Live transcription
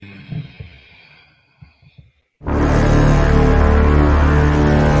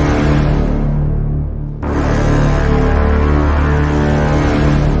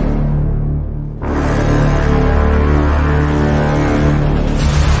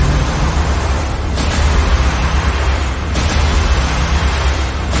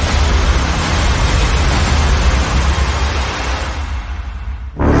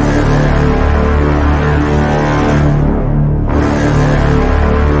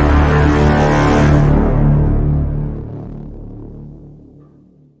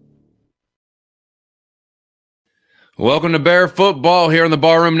Welcome to Bear Football here on the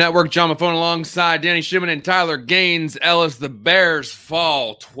Barroom Network. John Maffone alongside Danny Shimon and Tyler Gaines. Ellis, the Bears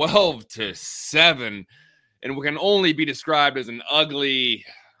fall 12-7, and what can only be described as an ugly,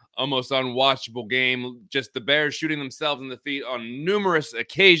 almost unwatchable game. Just the Bears shooting themselves in the feet on numerous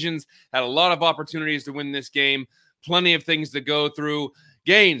occasions. Had a lot of opportunities to win this game. Plenty of things to go through.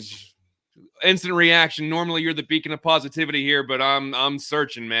 Gaines, instant reaction. Normally you're the beacon of positivity here, but I'm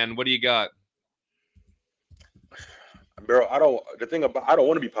searching, man. What do you got? Bro, I don't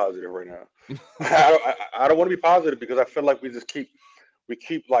want to be positive right now. I don't want to be positive because I feel like we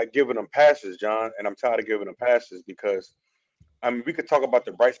keep like giving them passes, John, and I'm tired of giving them passes because I mean we could talk about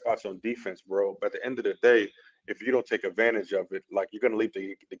the bright spots on defense, bro, but at the end of the day, if you don't take advantage of it, like you're gonna leave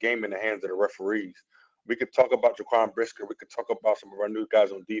the game in the hands of the referees. We could talk about Jaquan Brisker, we could talk about some of our new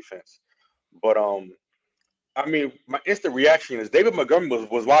guys on defense. But I mean my instant reaction is David Montgomery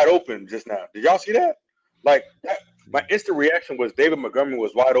was wide open just now. Did y'all see that? Like that, my instant reaction was David Montgomery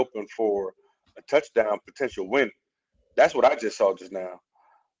was wide open for a touchdown potential win. That's what I just saw just now.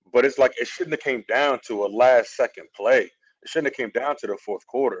 But it's like it shouldn't have came down to a last second play. It shouldn't have came down to the fourth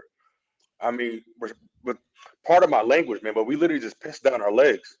quarter. I mean, with part of my language, man, but we literally just pissed down our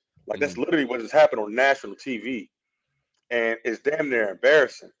legs. Like that's literally what has happened on national TV, and it's damn near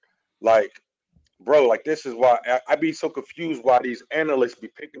embarrassing. Like bro, like this is why I be so confused why these analysts be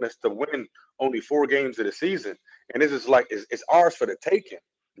picking us to win only 4 games of the season, and this is like it's ours for the taking,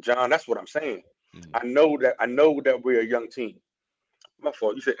 John. That's what I'm saying. I know that we're a young team. My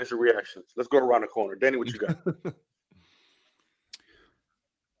fault. You said instant reactions. Let's go around the corner. Danny, what you got?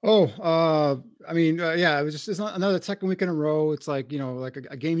 Yeah, it was just it's not another second week in a row. It's like like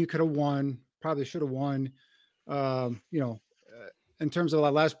a game you could have won, probably should have won. Um, you know, in terms of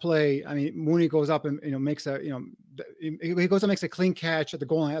that last play, I mean, Mooney goes up and makes he goes and makes a clean catch at the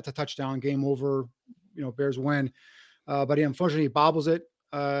goal line. That's a touchdown. Game over. Bears win. But he unfortunately bobbles it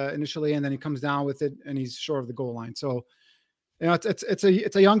initially, and then he comes down with it, and he's short of the goal line. So it's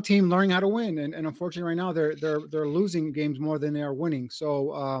a young team learning how to win, and unfortunately right now they're losing games more than they are winning.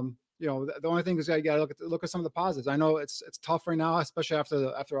 So the only thing is you got to look at some of the positives. I know it's tough right now, especially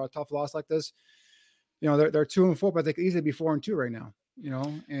after a tough loss like this. They're 2-4, but they could easily be 4-2 right now.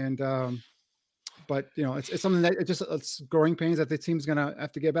 But it's something that it's growing pains that the team's gonna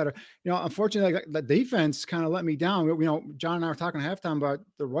have to get better. Unfortunately, like, the defense kind of let me down. John and I were talking at halftime about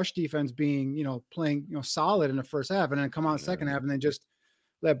the rush defense being playing solid in the first half, and then come out in the second half, and then just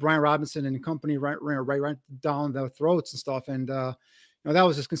let Brian Robinson and company right down the throats and stuff. And that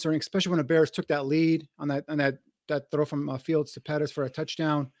was just concerning, especially when the Bears took that lead on that throw from Fields to Pettis for a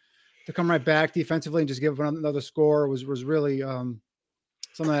touchdown. To come right back defensively and just give another score was really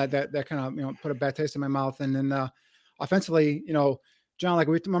something that kind of put a bad taste in my mouth. And then offensively, John, like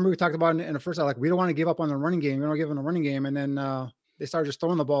we talked about in the first half, like we don't want to give up on the running game. We don't give them a running game, and then they start just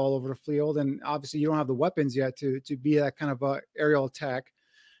throwing the ball all over the field. And obviously, you don't have the weapons yet to be that kind of aerial attack.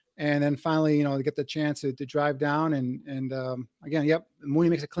 And then finally, to get the chance to drive down and again,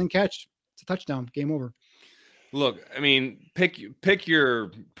 Mooney makes a clean catch. It's a touchdown. Game over. Look, I mean, pick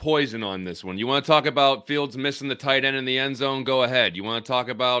your poison on this one. You want to talk about Fields missing the tight end in the end zone? Go ahead. You want to talk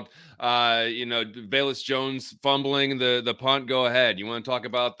about, Velus Jones fumbling the punt? Go ahead. You want to talk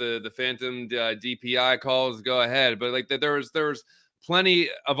about the phantom DPI calls? Go ahead. But like there was plenty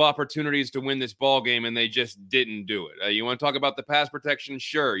of opportunities to win this ball game, and they just didn't do it. You want to talk about the pass protection?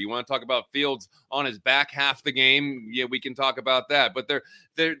 Sure. You want to talk about Fields on his back half the game? Yeah, we can talk about that. But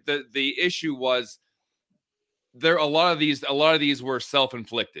the issue was. A lot of these were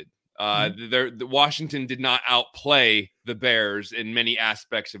self-inflicted. The Washington did not outplay the Bears in many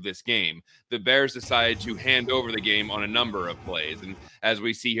aspects of this game. The Bears decided to hand over the game on a number of plays, and as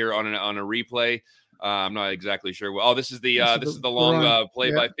we see here on a replay, I'm not exactly sure. This is the long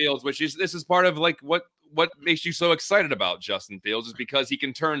play by Fields, this is part of like what makes you so excited about Justin Fields is because he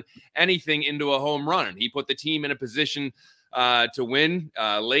can turn anything into a home run, and he put the team in a position to win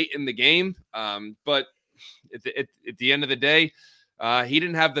late in the game, but. At the end of the day, he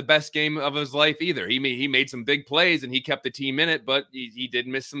didn't have the best game of his life either. He made some big plays and he kept the team in it, but he did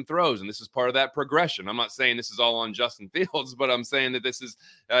miss some throws, and this is part of that progression. I'm not saying this is all on Justin Fields, but I'm saying that this is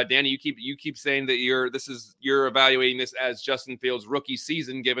Danny. You keep saying that you're evaluating this as Justin Fields' rookie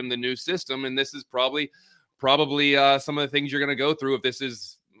season given the new system, and this is probably some of the things you're going to go through if this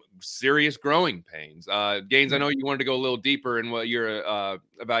is serious growing pains. Gaines, I know you wanted to go a little deeper in what your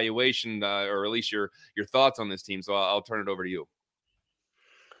evaluation or at least your thoughts on this team, so I'll turn it over to you.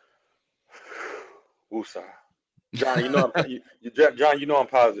 Woosah. John, John, I'm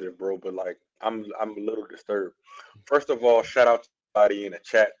positive, bro, but like I'm a little disturbed. First of all, shout out everybody in the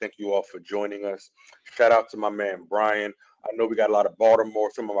chat. Thank you all for joining us. Shout out to my man Brian. I know we got a lot of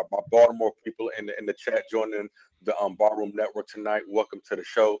some of my Baltimore people in the chat joining the Ballroom Network tonight. Welcome to the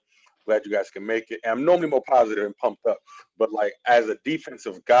show. Glad you guys can make it. And I'm normally more positive and pumped up, but like as a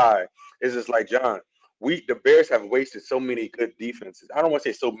defensive guy, it's just like John. The Bears have wasted so many good defenses. I don't want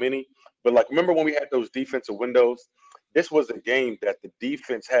to say so many, but like remember when we had those defensive windows? This was a game that the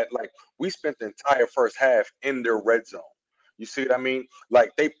defense had. Like we spent the entire first half in their red zone. You see what I mean?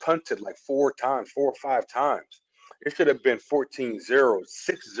 Like they punted like 4 or 5 times. It should have been 14-0,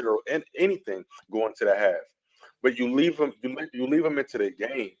 6-0, and anything going to the half. But you leave them into the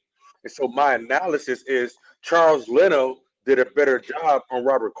game. And so my analysis is Charles Leno did a better job on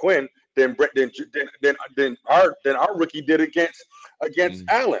Robert Quinn than our rookie did against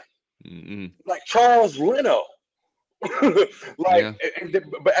Allen. Mm-hmm. Like Charles Leno. But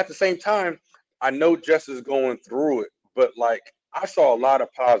at the same time, I know Jess is going through it, but like I saw a lot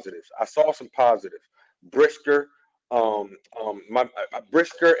of positives. I saw some positives. Brisker,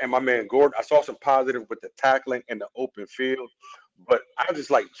 Brisker and my man Gordon. I saw some positive with the tackling in the open field, but I was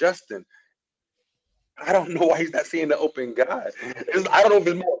just like Justin. I don't know why he's not seeing the open guy. I don't know if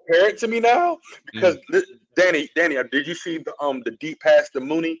it's more apparent to me now because Danny, did you see the deep pass to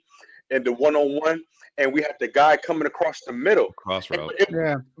Mooney and the 1-on-1? And we had the guy coming across the middle. Cross route.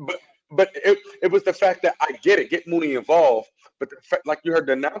 But it was the fact that I get Mooney involved, but the fact, like you heard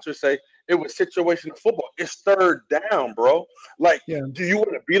the announcer say, it was situational football. It's third down, bro. Like, do you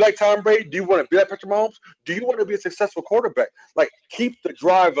want to be like Tom Brady? Do you want to be like Patrick Mahomes? Do you want to be a successful quarterback? Like, keep the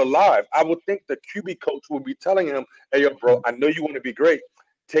drive alive. I would think the QB coach would be telling him, hey, yo, bro, I know you want to be great.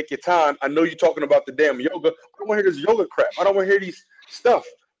 Take your time. I know you're talking about the damn yoga. I don't want to hear this yoga crap. I don't want to hear these stuff.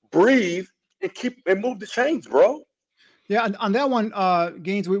 Breathe and move the chains, bro. Yeah, on that one,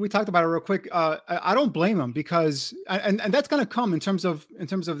 Gaines, we talked about it real quick. I don't blame him because, and that's going to come in terms of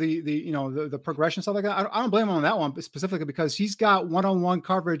the progression stuff like that. I don't blame him on that one specifically because he's got one-on-one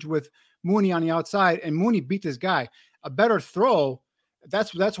coverage with Mooney on the outside, and Mooney beat this guy. A better throw,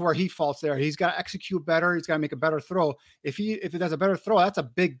 that's where he faults there. He's got to execute better. He's got to make a better throw. If he does a better throw, that's a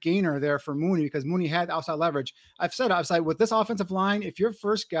big gainer there for Mooney because Mooney had outside leverage. I've said with this offensive line, if your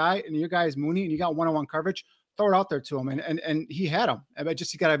first guy and your guy is Mooney and you got one-on-one coverage, throw it out there to him, and he had him. But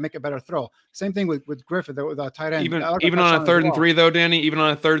just you got to make a better throw. Same thing with Griffith, the tight end. Even on a 3rd and 3, though, Danny. Even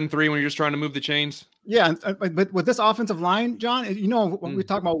on a 3rd and 3, when you're just trying to move the chains. Yeah, but with this offensive line, John, when we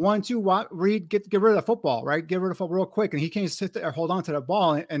talk about 1-2, Reed get rid of the football, right? Get rid of the football real quick, and he can't sit there, hold on to the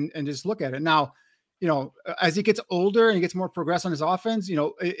ball, and just look at it. Now, as he gets older and he gets more progress on his offense,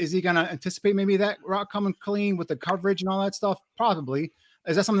 is he going to anticipate maybe that route coming clean with the coverage and all that stuff? Probably.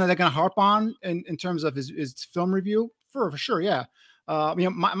 Is that something that they're going to harp on in terms of his film review? For sure, yeah.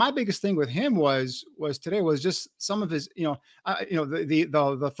 My biggest thing with him was today was just some of his,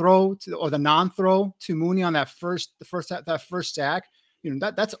 the throw or the non-throw to Mooney on that first sack.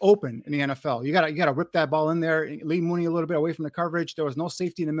 That's open in the NFL. You got to whip that ball in there, leave Mooney a little bit away from the coverage. There was no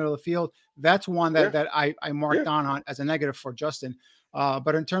safety in the middle of the field. That's one that I marked on as a negative for Justin.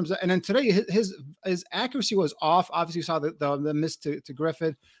 But in terms of, and then today his accuracy was off. Obviously, you saw the miss to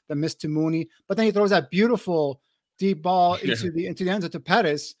Griffith, the miss to Mooney, but then he throws that beautiful deep ball into the end zone to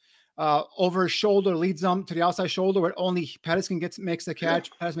Pettis, over his shoulder, leads them to the outside shoulder where only Pettis makes the catch.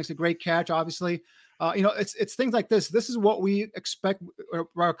 Pettis makes a great catch, obviously. It's things like this. This is what we expect,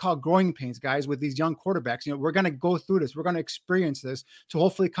 what I call growing pains, guys, with these young quarterbacks. We're going to go through this. We're going to experience this to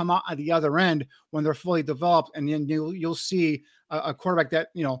hopefully come out at the other end when they're fully developed. And then you'll see a quarterback that,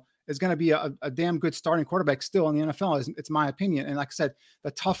 is going to be a damn good starting quarterback still in the NFL. It's my opinion. And like I said, the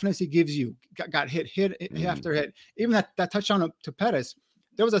toughness he gives you, got hit after hit. Even that touchdown to Pettis,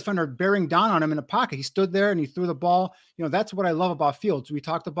 there was a defender bearing down on him in the pocket. He stood there and he threw the ball. That's what I love about Fields. We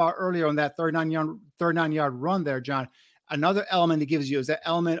talked about earlier on that 39-yard run there, John. Another element it gives you is that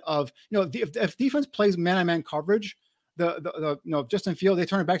element of, if defense plays man-on-man coverage, Justin Fields, they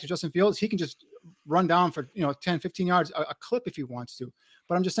turn it back to Justin Fields, he can just run down for 10, 15 yards a clip if he wants to.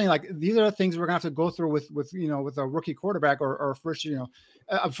 But I'm just saying, like, these are the things we're gonna have to go through with a rookie quarterback or first,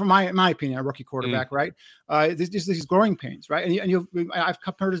 from my opinion, a rookie quarterback, right? These growing pains, right? And I've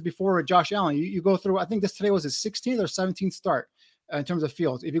compared this before with Josh Allen. You go through, I think today was his 16th or 17th start in terms of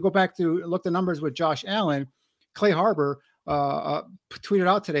Fields. If you go back to look the numbers with Josh Allen, Clay Harbor tweeted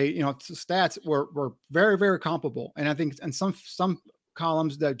out today, stats were very, very comparable. And I think in some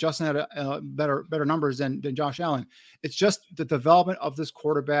columns that Justin had better numbers than Josh Allen. It's just the development of this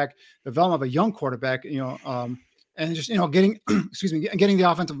quarterback, development of a young quarterback, and just, getting, getting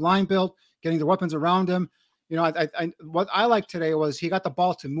the offensive line built, getting the weapons around him. What I liked today was he got the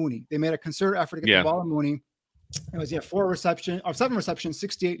ball to Mooney. They made a concerted effort to get the ball to Mooney. It was 7 receptions,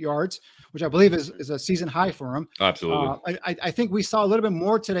 68 yards, which I believe is a season high for him. Absolutely. I think we saw a little bit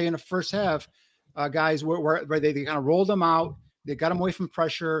more today in the first half, guys, where they kind of rolled him out, they got him away from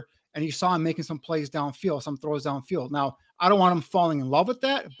pressure, and you saw him making some plays downfield, some throws downfield. Now, I don't want him falling in love with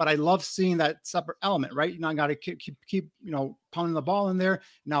that, but I love seeing that separate element, right? I got to keep pounding the ball in there.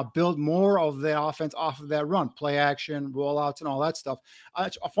 Now build more of the offense off of that run, play action, rollouts, and all that stuff.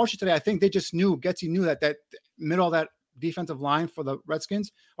 Unfortunately, today, I think they just Getsy knew that middle of that defensive line for the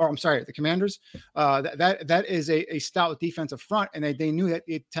Redskins, or I'm sorry, the Commanders, that is a stout defensive front, and they knew that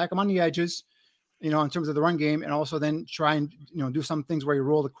they'd attack them on the edges, in terms of the run game, and also then try and do some things where you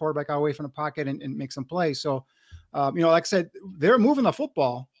roll the quarterback away from the pocket and make some plays. So, like I said, they're moving the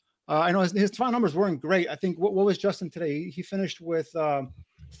football. I know his final numbers weren't great. I think what was Justin today? He finished with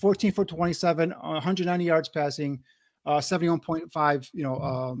 14 for 27, 190 yards passing,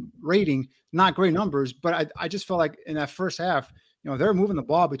 71.5 rating. Not great numbers, but I just felt like in that first half, they're moving the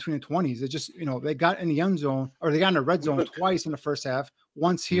ball between the 20s. It just, they got in the end zone, or they got in the red zone twice in the first half,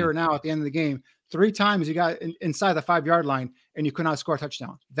 once here now at the end of the game. 3 times you got inside the 5-yard line and you could not score a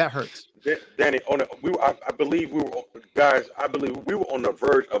touchdown. That hurts. Danny, I believe we were on the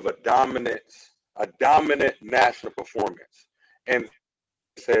verge of a dominant national performance. And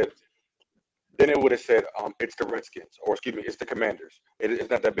then it would have said, it's the Redskins, or excuse me, it's the Commanders. It's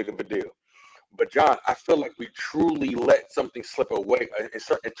not that big of a deal. But John, I feel like we truly let something slip away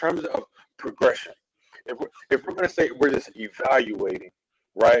in terms of progression. If we're going to say we're just evaluating,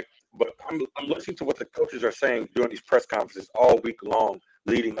 right? But I'm listening to what the coaches are saying during these press conferences all week long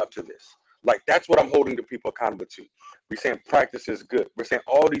leading up to this. Like, that's what I'm holding the people accountable to. We're saying practice is good. We're saying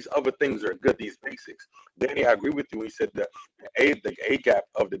all these other things are good, these basics. Danny, I agree with you when you said the A gap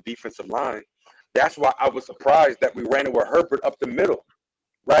of the defensive line. That's why I was surprised that we ran it with Herbert up the middle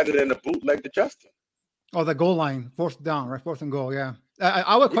rather than the bootleg to Justin. Oh, the goal line, 4th down, right? 4th and goal, yeah.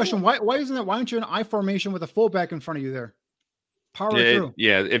 I would question, why isn't that? Why aren't you in I formation with a fullback in front of you there? Power through.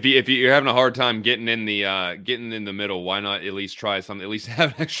 Yeah. If you're having a hard time getting in the middle, why not at least try something? At least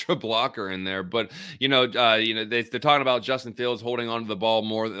have an extra blocker in there. But they're talking about Justin Fields holding onto the ball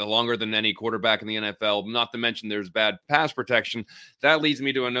longer than any quarterback in the NFL. Not to mention there's bad pass protection. That leads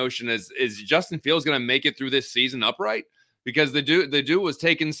me to a notion: is Justin Fields going to make it through this season upright? Because the dude was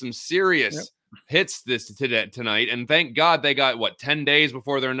taking some serious hits tonight, and thank God they got 10 days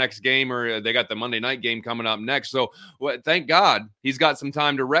before their next game, or they got the Monday night game coming up next. So thank God he's got some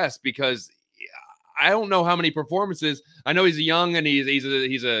time to rest, because I don't know how many performances. I know he's young and he's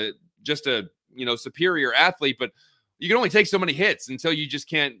a superior athlete, but you can only take so many hits until you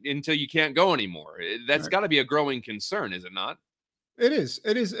can't go anymore. That's got to be a growing concern, is it not? It is,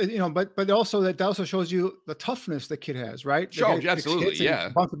 but also that also shows you the toughness the kid has, right? Sure, absolutely, yeah.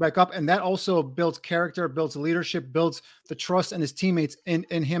 Bumps it back up, and that also builds character, builds leadership, builds the trust in his teammates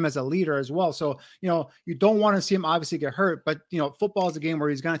in him as a leader as well. So, you don't want to see him obviously get hurt, but football is a game where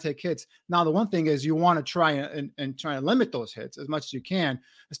he's going to take hits. Now, the one thing is you want to try and try to limit those hits as much as you can,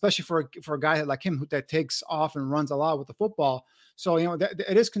 especially for a guy like him that takes off and runs a lot with the football. So,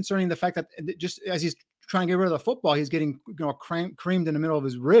 it is concerning the fact that just as he's trying to get rid of the football, he's getting creamed in the middle of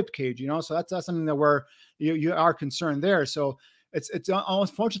his rib cage, so that's something that where you are concerned there. So it's an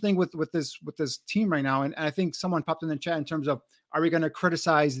unfortunate thing with this team right now. And I think someone popped in the chat in terms of, are we going to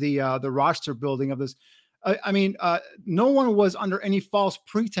criticize the roster building of this? No one was under any false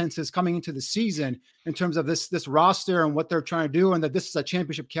pretenses coming into the season in terms of this roster and what they're trying to do, and that this is a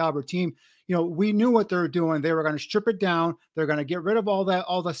championship caliber team. We knew what they were doing. They were going to strip it down. They're going to get rid of all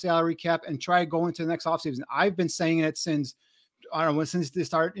the salary cap and try to go into the next offseason. I've been saying it since they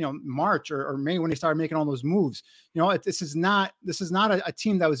started, March or May, when they started making all those moves. This is not a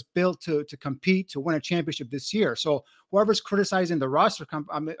team that was built to compete, to win a championship this year. So whoever's criticizing the roster,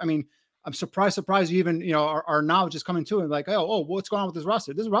 I'm surprised you even, are now just coming to it like, oh, what's going on with this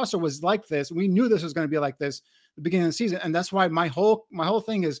roster? This roster was like this. We knew this was going to be like this at the beginning of the season. And that's why my whole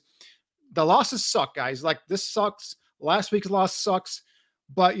thing is the losses suck, guys. Like, this sucks. Last week's loss sucks.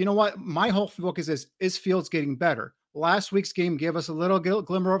 But you know what? My whole focus is Fields getting better? Last week's game gave us a little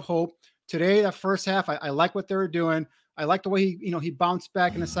glimmer of hope. Today, that first half, I like what they were doing. I like the way he bounced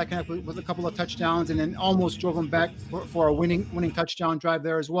back in the second half with a couple of touchdowns, and then almost drove him back for a winning touchdown drive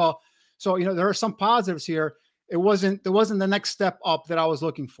there as well. So, there are some positives here. There wasn't the next step up that I was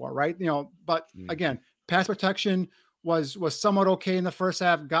looking for, right? But again, pass protection was somewhat okay in the first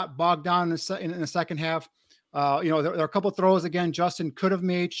half, got bogged down in the second half. There are a couple of throws, again, Justin could have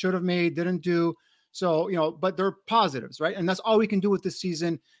made, should have made, didn't do. So, but they're positives, right? And that's all we can do with this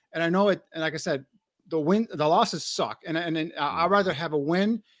season. And I know it, and like I said, the losses suck. And I'd rather have a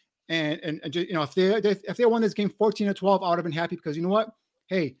win And just, if they won this game 14-12, I would have been happy because you know what?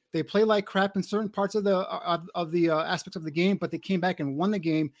 Hey, they play like crap in certain parts of the aspects of the game, but they came back and won the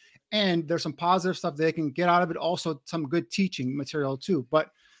game. And there's some positive stuff they can get out of it. Also, some good teaching material too.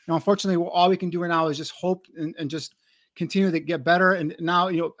 But unfortunately, all we can do right now is just hope and just continue to get better. And now,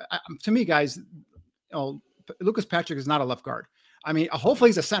 to me, guys, Lucas Patrick is not a left guard. I mean, hopefully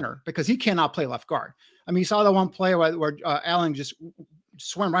he's a center because he cannot play left guard. I mean, you saw that one play where Allen just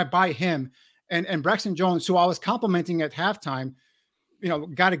swam right by him, and Braxton Jones, who I was complimenting at halftime,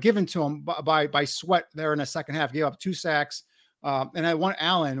 got it given to him by Sweat there in the second half, gave up 2 sacks. And I want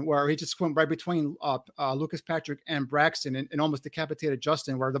Allen where he just went right between Lucas Patrick and Braxton and almost decapitated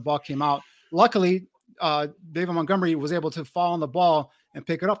Justin where the ball came out. Luckily, David Montgomery was able to fall on the ball and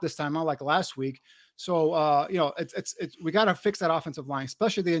pick it up this time, unlike last week. So, we got to fix that offensive line,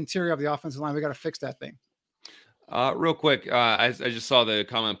 especially the interior of the offensive line. We got to fix that thing. Real quick, I just saw the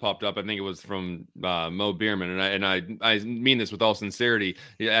comment popped up. I think it was from Mo Bierman, and I mean this with all sincerity,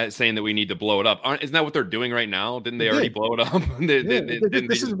 saying that we need to blow it up. Isn't that what they're doing right now? Didn't they already blow it up?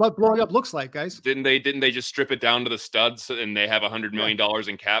 This is what blowing up looks like, guys. Didn't they just strip it down to the studs, and they have $100 million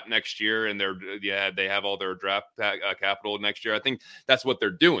in cap next year, and they have all their draft capital next year. I think that's what they're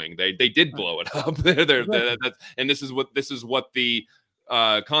doing. They did blow it up. And this is what the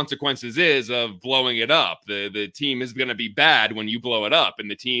consequences is of blowing it up. The team is going to be bad when you blow it up,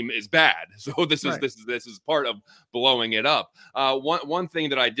 and the team is bad. So this is part of blowing it up. One thing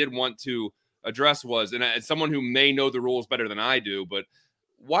that I did want to address was, and as someone who may know the rules better than I do, but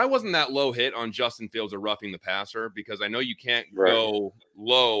why wasn't that low hit on Justin Fields a roughing the passer? Because I know you can't go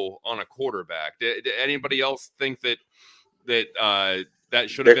low on a quarterback. Did anybody else think that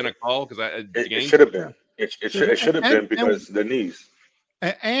should have been a call? Because it should have been. It should have been because the knees.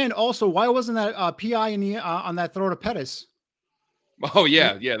 And also, why wasn't that PI on that throw to Pettis? Oh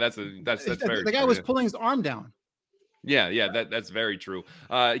yeah, that's very. The guy was pulling his arm down. Yeah, that's very true.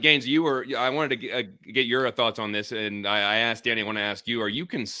 Gaines, I wanted to get your thoughts on this, and I asked Danny. I want to ask you: are you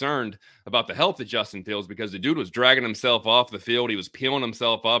concerned about the health of Justin Fields because the dude was dragging himself off the field? He was peeling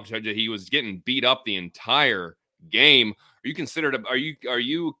himself up. He was getting beat up the entire game. Are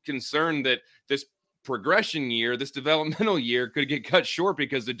you concerned that this progression year, this developmental year, could get cut short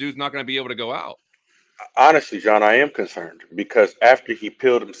because the dude's not going to be able to go out? Honestly, John, I am concerned because after he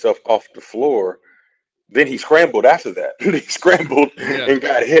peeled himself off the floor, then he scrambled after that. He scrambled and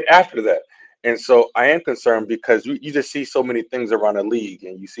got hit after that. And so I am concerned because you just see so many things around the league,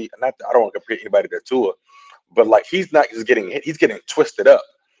 and you see, I don't want to compare anybody to Tua, but like he's not just getting hit, he's getting twisted up.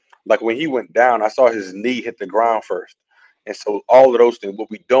 Like when he went down, I saw his knee hit the ground first. And so all of those things, what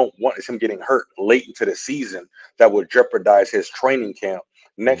we don't want is him getting hurt late into the season that would jeopardize his training camp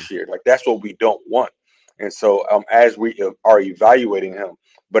next year. Like that's what we don't want. And so as we are evaluating him,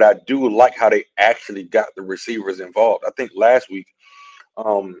 but I do like how they actually got the receivers involved. I think last week,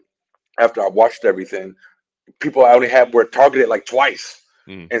 after I watched everything, people I only were targeted like twice.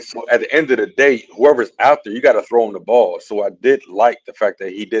 And so at the end of the day, whoever's out there, you got to throw him the ball. So I did like the fact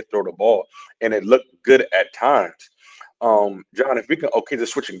that he did throw the ball, and it looked good at times. John, if we can,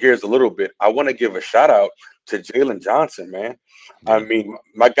 just switching gears a little bit, I want to give a shout out to Jalen Johnson, man. I mean,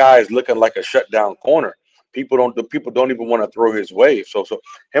 my guy is looking like a shutdown corner. People don't even want to throw his way. So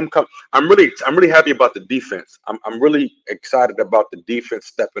him come. I'm really happy about the defense. I'm really excited about the defense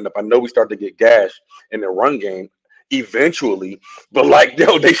stepping up. I know we start to get gashed in the run game eventually, but like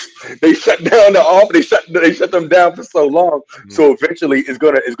they shut down the off. They shut them down for so long. So eventually it's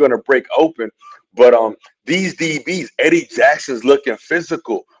gonna break open. But these DBs, Eddie Jackson's looking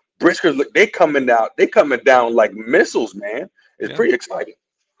physical. Brisker's they coming down like missiles, man. It's pretty exciting.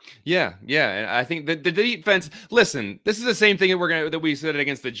 Yeah. And I think the defense. Listen, this is the same thing that we said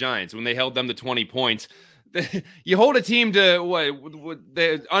against the Giants when they held them to 20 points. You hold a team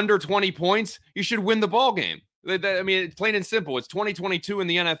to under 20 points, you should win the ball game. I mean, it's plain and simple. It's 2022 in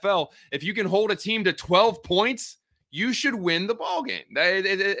the NFL. If you can hold a team to 12 points, you should win the ball game.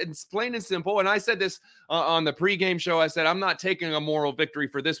 It's plain and simple. And I said this on the pregame show. I said, I'm not taking a moral victory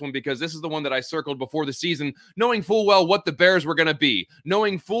for this one because this is the one that I circled before the season, knowing full well what the Bears were going to be,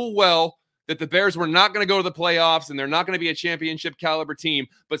 knowing full well that the Bears were not going to go to the playoffs and they're not going to be a championship caliber team,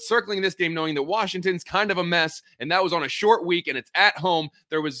 but circling this game knowing that Washington's kind of a mess and that was on a short week and it's at home,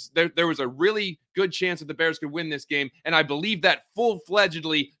 there was a really good chance that the Bears could win this game. And I believe that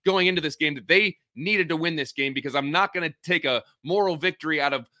full-fledgedly going into this game that they needed to win this game because I'm not going to take a moral victory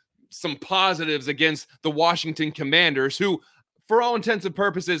out of some positives against the Washington Commanders, who for all intents and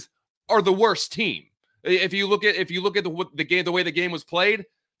purposes are the worst team. If you look at the game, the way the game was played,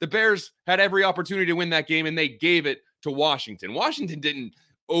 the Bears had every opportunity to win that game, and they gave it to Washington. Washington didn't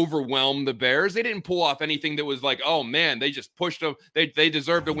overwhelm the Bears. They didn't pull off anything that was like, oh man, they just pushed them. They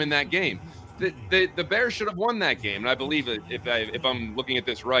deserve to win that game. The Bears should have won that game, and I believe that if I'm looking at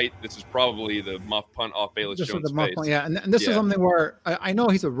this right, this is probably the muff punt off Velus Jones' face. Yeah, and this is something where I know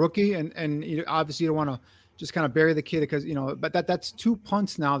he's a rookie, and you obviously you don't want to just kind of bury the kid because but that's 2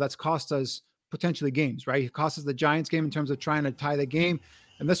 punts now that's cost us potentially games, right? It cost us the Giants game in terms of trying to tie the game,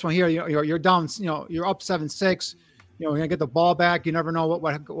 and this one here, you're down, you're up 7-6. You're gonna get the ball back. You never know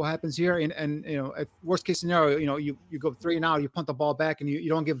what happens here, and at worst case scenario, you go 3 and out, you punt the ball back, and you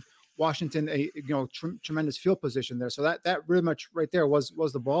don't give Washington a tremendous field position there. So that really much right there was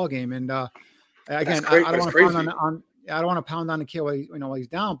the ball game. And again, I don't want to pound on I don't want to pound on the kid while he's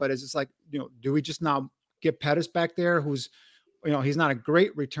down, but it's just like, do we just now get Pettis back there, who's he's not a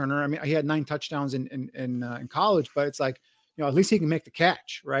great returner. I mean, he had 9 touchdowns in college, but it's like, at least he can make the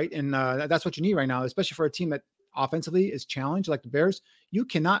catch, right? And that's what you need right now, especially for a team that offensively is challenged like the Bears. You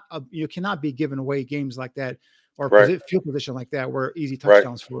cannot be giving away games like that, or field position like that, where easy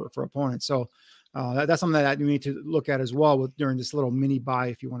touchdowns for opponents. So that's something that you need to look at as well during this little mini bye,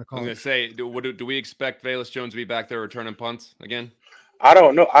 if you want to call it. I was going to say, do we expect Velus Jones to be back there returning punts again? I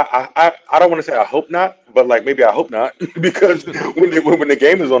don't know. I don't want to say I hope not, but like maybe I hope not because when the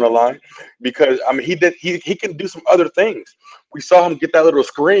game is on the line, because I mean he can do some other things. We saw him get that little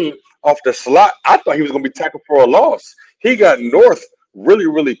screen off the slot. I thought he was going to be tackled for a loss. He got north really,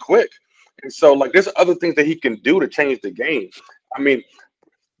 really quick. And so, like, there's other things that he can do to change the game. I mean,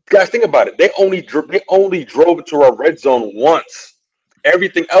 guys, think about it. They only drove it to our red zone once.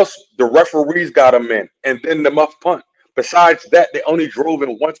 Everything else, the referees got them in, and then the muff punt. Besides that, they only drove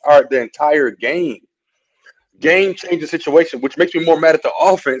in once the entire game. Game changing situation, which makes me more mad at the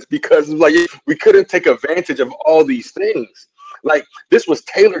offense because like we couldn't take advantage of all these things. Like this was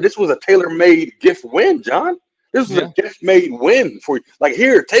a tailor-made gift win, John. This was a gift-made win for you. Like,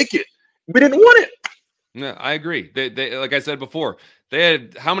 here, take it. We didn't want it. Yeah, I agree. They like I said before, they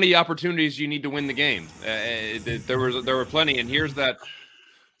had how many opportunities you need to win the game. There were plenty, and here's that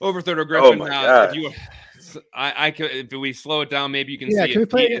Overthrow Griffin. Oh my God. If we slow it down, maybe you can see it. Can we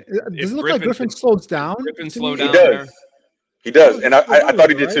play it? Does it look like Griffin slows down? Griffin slowed down. He does, and I thought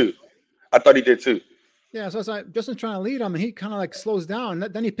he did too. I thought he did too. Yeah, so it's like Justin's trying to lead him, and he kind of like slows down.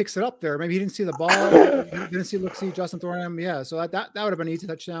 Then he picks it up there. Maybe he didn't see the ball. Didn't see Justin throwing him. Yeah, so that would have been an easy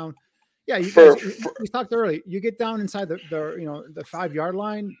touchdown. Yeah, we talked early. You get down inside the 5-yard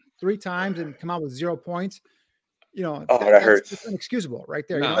line 3 times and come out with 0 points. That hurts. It's inexcusable right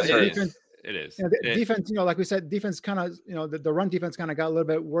there. No, it is. Defense, like we said, defense kind of, the run defense kind of got a little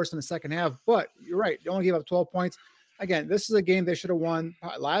bit worse in the second half. But you're right. They only gave up 12 points. Again, this is a game they should have won.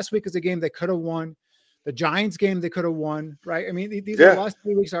 Last week is a game they could have won. The Giants game they could have won, right? I mean, these last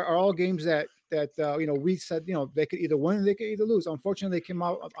 3 weeks are all games that we said they could either win or they could either lose. Unfortunately, they came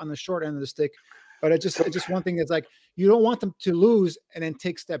out on the short end of the stick. But it's just one thing that's like you don't want them to lose and then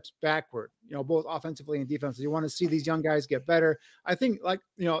take steps backward, both offensively and defensively. You want to see these young guys get better. I think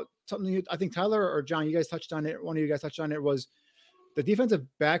something I think Tyler or John, you guys touched on it. One of you guys touched on it was the defensive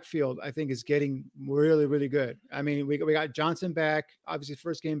backfield, I think, is getting really, really good. I mean, we got Johnson back, obviously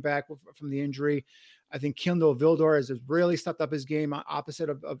first game back from the injury. I think Kindle Vildor has really stepped up his game opposite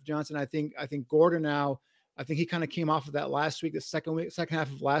of Johnson. I think Gordon now, I think he kind of came off of that last week, the second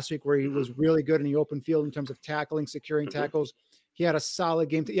half of last week, where he was really good in the open field in terms of tackling, securing tackles. He had a solid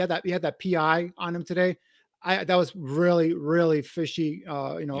game. He had that PI on him today. That was really, really fishy,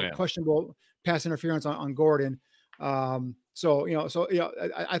 questionable pass interference on Gordon. I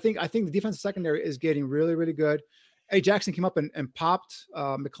think the defensive secondary is getting really, really good. Eddie Jackson came up and popped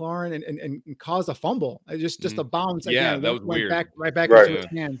McLaurin and caused a fumble. Just a bounce. Yeah, again, that was went weird. Right back into his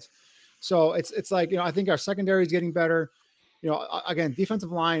hands. So it's like, I think our secondary is getting better. Again,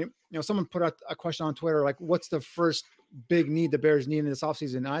 defensive line, someone put out a question on Twitter, like, what's the first big need the Bears need in this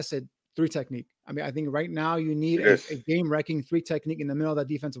offseason? And I said 3 technique. I mean, I think right now you need a game-wrecking 3 technique in the middle of that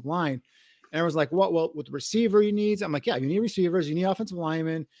defensive line. And everyone's like, what? Well, with the receiver you need? I'm like, yeah, you need receivers, you need offensive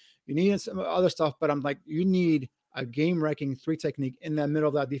linemen, you need some other stuff. But I'm like, you need a game-wrecking 3 technique in the middle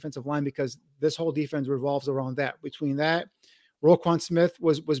of that defensive line because this whole defense revolves around that. Between that, Roquan Smith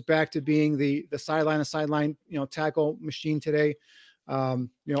was back to being the sideline tackle machine today. I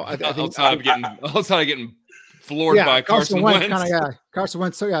think outside of getting floored by Carson Wentz. Carson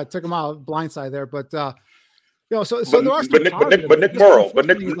Wentz took him out blindside there, but there are some Nick Morrow,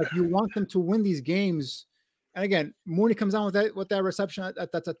 like you want them to win these games. And again, Mooney comes down with that reception.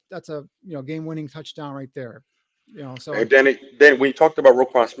 That's a game-winning touchdown right there. So and then when you talked about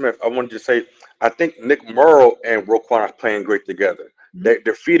Roquan Smith, I wanted to say I think Nick Morrow and Roquan are playing great together.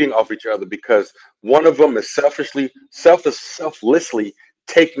 They're feeding off each other because one of them is selflessly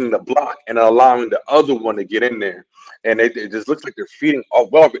taking the block and allowing the other one to get in there. And it just looks like they're feeding off.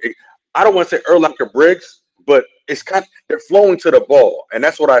 Well, I don't want to say Urlacher Briggs, but it's they're flowing to the ball, and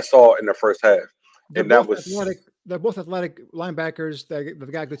that's what I saw in the first half. They're And that both was athletic. They're both athletic linebackers.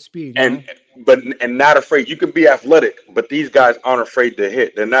 They've got good speed. and not afraid. You can be athletic, but these guys aren't afraid to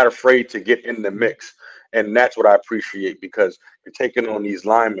hit. They're not afraid to get in the mix, and that's what I appreciate because you're taking on these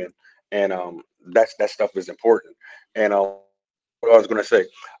linemen, and that stuff is important. And what I was going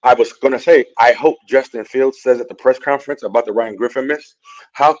to say, I hope Justin Fields says at the press conference about the Ryan Griffin miss.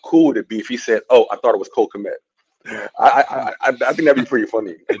 How cool would it be if he said, "Oh, I thought it was Cole Kmet." I think that'd be pretty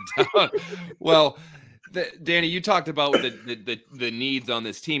funny. Well, Danny, you talked about the needs on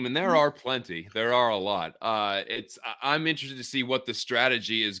this team, and there are plenty. There are a lot. I'm interested to see what the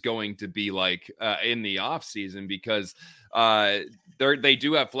strategy is going to be like in the offseason because they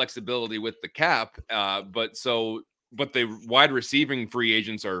do have flexibility with the cap, but the wide receiving free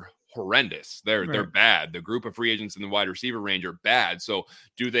agents are horrendous. They're bad. The group of free agents in the wide receiver range are bad. So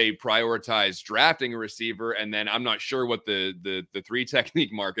do they prioritize drafting a receiver? And then I'm not sure what the three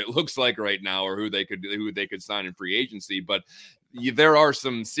technique market looks like right now or who they could sign in free agency, but there are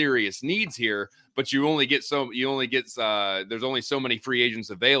some serious needs here, but there's only so many free agents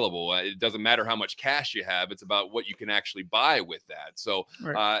available. It doesn't matter how much cash you have. It's about what you can actually buy with that. So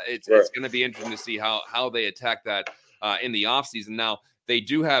it's going to be interesting to see how they attack that in the offseason. Now, they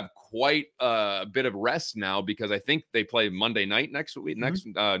do have quite a bit of rest now because I think they play Monday night next week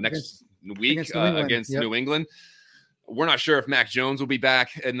against New England. We're not sure if Mac Jones will be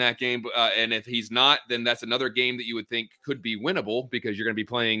back in that game. And if he's not, then that's another game that you would think could be winnable because you're going to be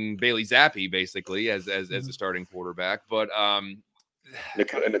playing Bailey Zappi basically as the starting quarterback. But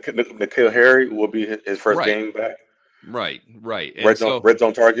N'Keal Harry will be his first game back. Right. Red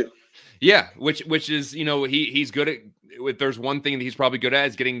zone target. Yeah, which is, he's good at. If there's one thing that he's probably good at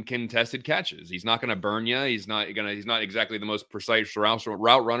is getting contested catches. He's not going to burn you. He's not exactly the most precise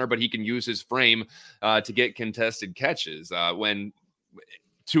route runner, but he can use his frame to get contested catches when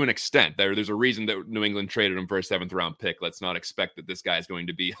to an extent. There's a reason that New England traded him for a 7th round pick. Let's not expect that this guy is going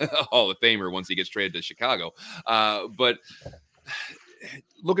to be a Hall of Famer once he gets traded to Chicago. But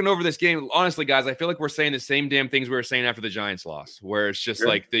looking over this game, honestly, guys, I feel like we're saying the same damn things we were saying after the Giants loss, where it's just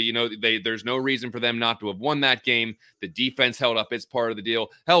like there's no reason for them not to have won that game. The defense held up its part of the deal.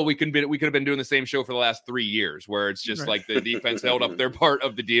 Hell, we could have been doing the same show for the last 3 years, where it's just like the defense held up their part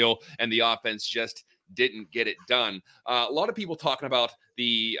of the deal and the offense just didn't get it done. A lot of people talking about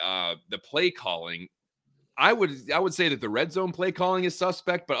the play calling. I would say that the red zone play calling is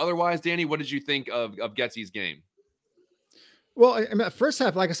suspect, but otherwise, Danny, what did you think of Getsy's game? Well, I mean, first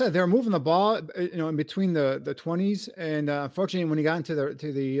half, like I said, they were moving the ball, in between the 20s, and unfortunately, when he got into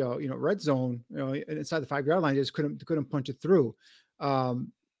the red zone, inside the 5-yard line, they just couldn't punch it through.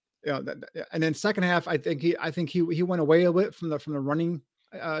 And then second half, I think he went away a bit from the running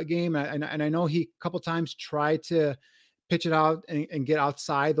game, and I know he a couple times tried to pitch it out and get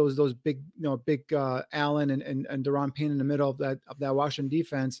outside those big Allen and Daron Payne in the middle of that Washington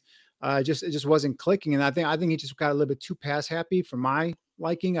defense. It just wasn't clicking, and I think he just got a little bit too pass happy for my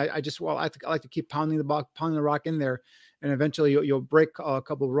liking. I like to keep pounding the rock in there, and eventually you'll break a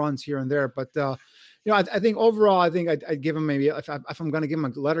couple of runs here and there. But I think overall, I'd give him maybe if I'm going to give him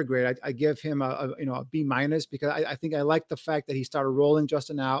a letter grade, I give him a B- because I think I like the fact that he started rolling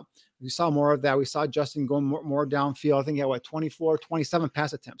Justin out. We saw more of that. We saw Justin going more downfield. I think he had 27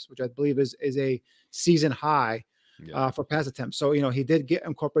 pass attempts, which I believe is a season high. For pass attempts. So, he did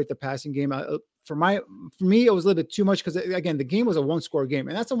incorporate the passing game. For me, it was a little bit too much because, again, the game was a 1-score game.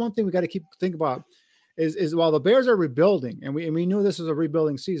 And that's the one thing we got to think about is while the Bears are rebuilding, and we knew this was a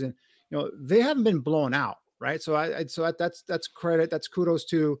rebuilding season, they haven't been blown out, right? So that's credit. That's kudos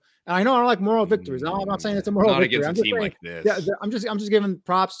to, and I know I don't like moral victories. I'm not saying it's a moral victory. Not against a team like this. Yeah, I'm just giving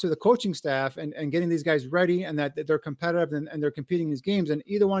props to the coaching staff and getting these guys ready and that they're competitive and they're competing in these games. And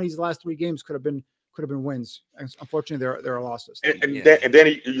either one of these last 3 games could have been wins. And unfortunately, there are losses. And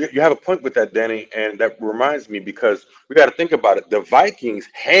Danny, you have a point with that, Danny, and that reminds me because we got to think about it. The Vikings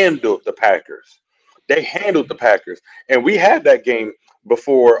handled the Packers. They handled the Packers, and we had that game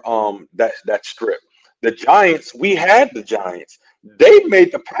before that strip. The Giants, we had the Giants. They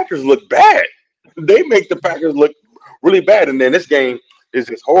made the Packers look bad. They make the Packers look really bad, and then this game is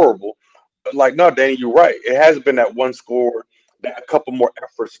just horrible. But no, Danny, you're right. It has been that 1-score. That a couple more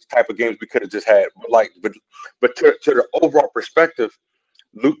efforts type of games we could have just had, but to the overall perspective,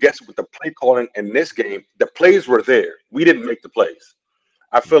 Luke Getsy with the play calling in this game, the plays were there. We didn't make the plays.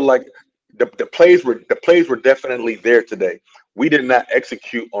 I feel like the plays were definitely there today. We did not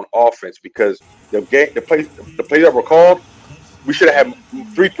execute on offense because the plays that were called, we should have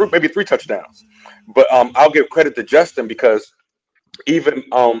had maybe three touchdowns. But I'll give credit to Justin because even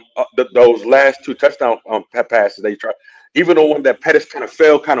those last two touchdown passes they tried, even the one that Pettis kind of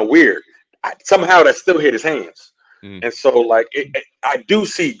fell kind of weird, somehow that still hit his hands. And so like I do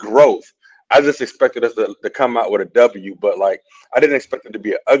see growth. I just expected us to come out with a W, but like I didn't expect it to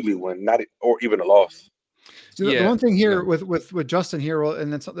be an ugly one, or even a loss. So the one thing here with Justin here,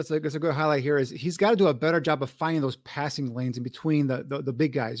 and that's a good highlight here, is he's got to do a better job of finding those passing lanes in between the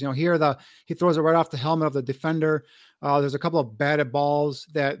big guys. You know, here he throws it right off the helmet of the defender. There's a couple of batted balls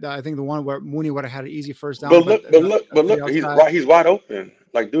that I think the one where Mooney would have had an easy first down. But look, he's wide open.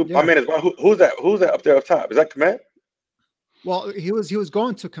 Like, dude, my man is wide. Who's that? Who's that up there up top? Is that Kmet? Well, he was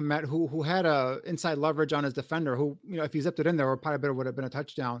going to Kmet, who had a inside leverage on his defender. Who, you know, if he zipped it in there, probably would have been a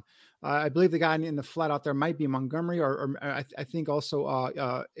touchdown. I believe the guy in the flat out there might be Montgomery, or I think also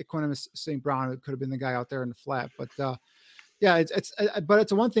Equanimus St. Brown could have been the guy out there in the flat. But yeah,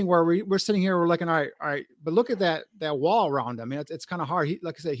 it's one thing where we're sitting here, we're looking, all right, but look at that wall around him. I mean, it's kind of hard.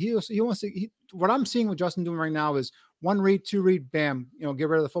 Like I said, he wants to. What I'm seeing with Justin doing right now is one read, two read, bam, you know, get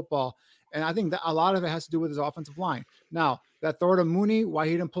rid of the football. And I think that a lot of it has to do with his offensive line. Now, that throw to Mooney, why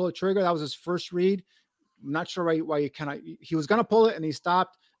he didn't pull the trigger, that was his first read. I'm not sure why he was going to pull it and he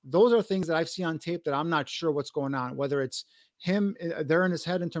stopped. Those are things that I've seen on tape that I'm not sure what's going on, whether it's him there in his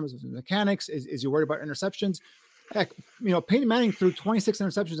head in terms of mechanics. Is he worried about interceptions? Heck, you know, Peyton Manning threw 26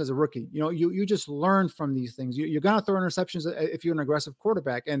 interceptions as a rookie. You know, you just learn from these things. You're going to throw interceptions if you're an aggressive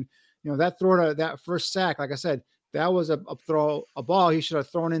quarterback. And, you know, that throw to that first sack, like I said, that was a ball he should have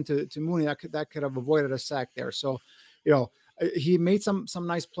thrown into Mooney. That could have avoided a sack there. So, you know, he made some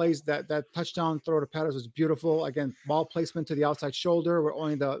nice plays. That touchdown throw to Pettis was beautiful. Again, ball placement to the outside shoulder where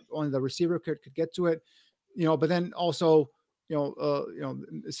only the receiver could get to it. You know, but then also, you know,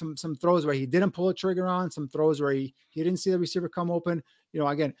 some throws where he didn't pull a trigger on, some throws where he didn't see the receiver come open. You know,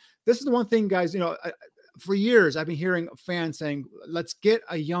 again, this is the one thing, guys. You know, for years I've been hearing fans saying, "Let's get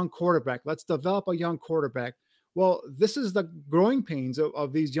a young quarterback. Let's develop a young quarterback." Well, this is the growing pains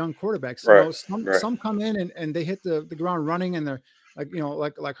of these young quarterbacks. Right, you know, some come in and they hit the ground running, and they're like, you know,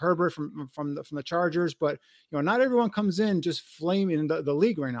 like Herbert from the Chargers. But, you know, not everyone comes in just flaming the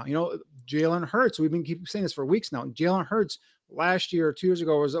league right now. You know, Jalen Hurts, we've been keep saying this for weeks now. Jalen Hurts last year, 2 years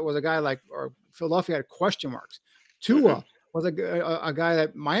ago, was a guy like, or Philadelphia had question marks. Tua was a guy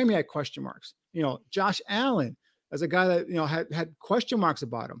that Miami had question marks. You know, Josh Allen as a guy that, you know, had question marks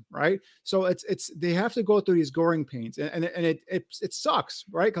about him, right? So they have to go through these growing pains, and it sucks,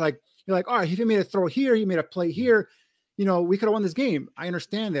 right? Like, you're like, all right, if he made a throw here, he made a play here, you know, we could have won this game. I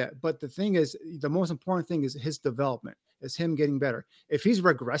understand that, but the thing is, the most important thing is his development, is him getting better. If he's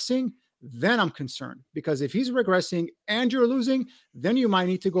regressing, then I'm concerned, because if he's regressing and you're losing, then you might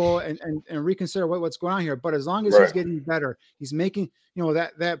need to go and reconsider what's going on here. But as long as he's getting better, he's making, you know,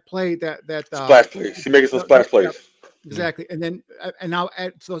 that play, that splash plays. He's making some splash plays. Exactly. And then, and now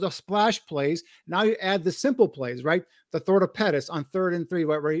add the splash plays. Now you add the simple plays, right? The throw to Pettis on 3rd and 3,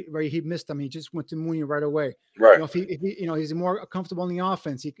 where he missed them. He just went to Mooney right away. Right. You know, if he, you know, he's more comfortable in the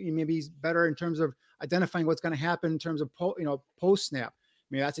offense. He maybe he's better in terms of identifying what's going to happen in terms of post snap.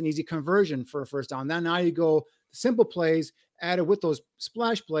 I mean, that's an easy conversion for a first down. Now you go simple plays added with those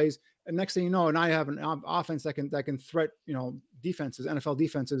splash plays, and next thing you know, now you have an offense that can threat, you know, defenses, NFL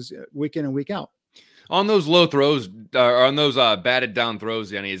defenses, week in and week out. On those low throws, or on those batted down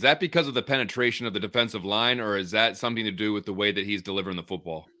throws, Yanni, is that because of the penetration of the defensive line, or is that something to do with the way that he's delivering the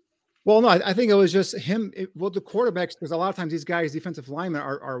football? Well, no, I think it was just him. The quarterbacks, because a lot of times these guys, defensive linemen,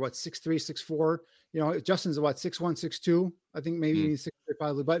 are what, 6'3", 6'4". You know, Justin's what, 6'1", 6'2". I think maybe 6'3"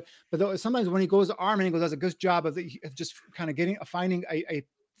 probably. But sometimes when he goes to arm angle, does a good job of just kind of finding a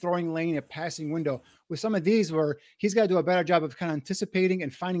throwing lane, a passing window. With some of these, where he's got to do a better job of kind of anticipating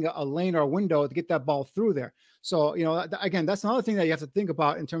and finding a lane or a window to get that ball through there. So, you know, again, that's another thing that you have to think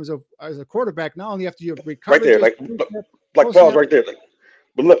about in terms of, as a quarterback. Not only have to recover right there, like Paul's right there.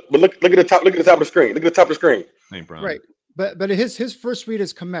 But look at the top. Look at the top of the screen. Look at the top of the screen. Right. But his first read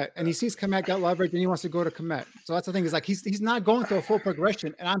is Kmet, and he sees Kmet got leverage, and he wants to go to Kmet. So that's the thing, is like he's not going through a full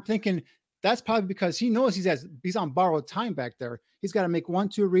progression, and I'm thinking that's probably because he knows he's on borrowed time back there. He's got to make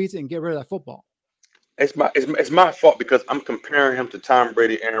 1-2 reads and get rid of that football. It's my fault because I'm comparing him to Tom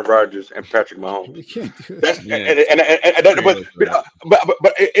Brady, Aaron Rodgers, and Patrick Mahomes. You can't do that.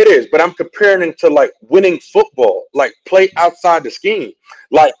 But it is. But I'm comparing him to like winning football, like play outside the scheme,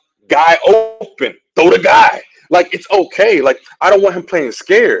 like guy open, throw the guy. Like, it's okay. Like, I don't want him playing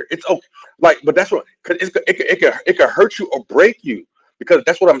scared. It's okay. Like, but that's what, because it could hurt you or break you. Because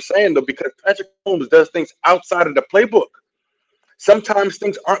that's what I'm saying, though, because Patrick Mahomes does things outside of the playbook. Sometimes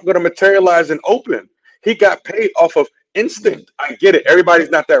things aren't going to materialize in open. He got paid off of instinct. I get it. Everybody's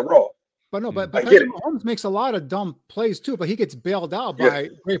not that raw. But no, but I Patrick get it. Mahomes makes a lot of dumb plays too, but he gets bailed out Yes. by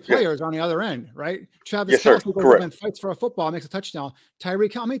great players on the other end, right? Travis Yes, sir. Kelce goes Correct. up and fights for a football, makes a touchdown.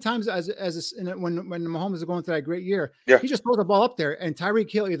 Tyreek, how many times when Mahomes is going through that great year, Yeah. he just throws the ball up there, and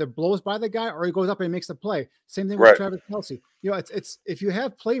Tyreek Hill either blows by the guy or he goes up and makes the play. Same thing with Right. Travis Kelce. You know, it's if you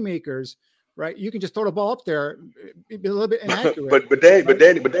have playmakers, right, you can just throw the ball up there, be a little bit inaccurate. But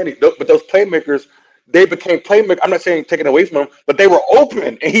Danny, but those playmakers, they became playmakers. I'm not saying taking away from them, but they were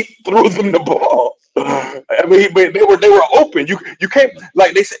open and he threw them the ball. I mean, but they were open. You can't,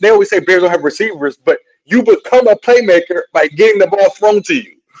 like they always say Bears don't have receivers, but you become a playmaker by getting the ball thrown to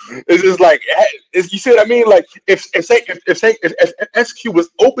you. It's just like you see what I mean? Like if SQ was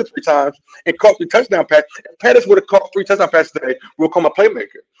open 3 times and caught 3 touchdown passes, if Pettis would have caught 3 touchdown passes today, we'll become a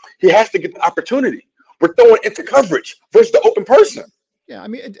playmaker. He has to get the opportunity. We're throwing into coverage versus the open person. Yeah, I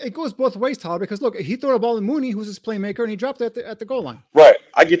mean, it goes both ways, Tyler, because look, he threw the ball to Mooney, who's his playmaker, and he dropped it at the goal line. Right.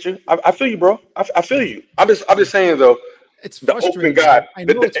 I get you. I feel you, bro. I feel you. I'm just saying though. It's The frustrating. open guy. I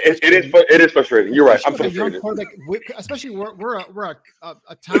know It is frustrating. You're right. I'm Especially frustrated. especially we're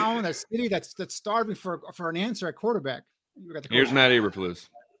a town, a city that's starving for an answer at quarterback. Here's Matt Eberflus.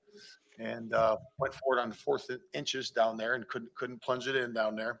 And went forward on the 4th inches down there and couldn't plunge it in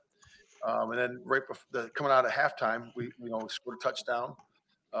down there. And then right before coming out of halftime, we scored a touchdown,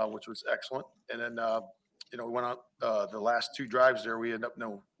 which was excellent. And then we went on the last 2 drives there. We ended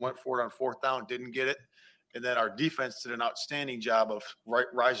up went forward on 4th down, didn't get it. And then our defense did an outstanding job of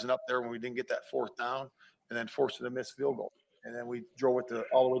rising up there when we didn't get that 4th down, and then forcing a missed field goal. And then we drove it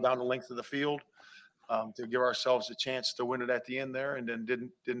all the way down the length of the field to give ourselves a chance to win it at the end there, and then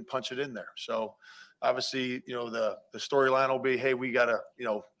didn't punch it in there. So obviously, the storyline will be, hey, we got a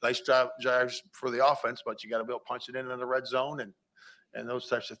nice drives for the offense, but you got to be able to punch it in the red zone and those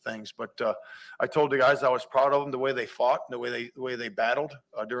types of things. But I told the guys I was proud of them, the way they fought, the way they battled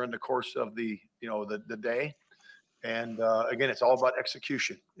during the course of the day. And again, it's all about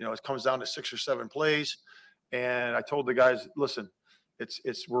execution. It comes down to 6 or 7 plays. And I told the guys, listen,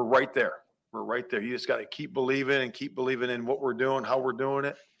 we're right there. We're right there. You just got to keep believing in what we're doing, how we're doing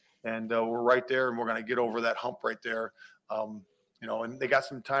it. And we're right there, and we're going to get over that hump right there. And they got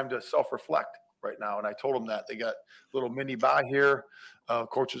some time to self-reflect right now. And I told them that they got a little mini bye here.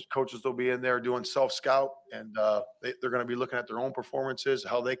 Coaches will be in there doing self-scout, and they're going to be looking at their own performances,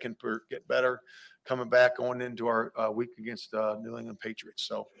 how they can get better coming back going into our week against New England Patriots.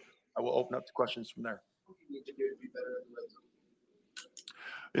 So I will open up the questions from there.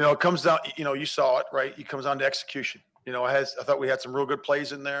 It comes down, you saw it, right? It comes down to execution. I thought we had some real good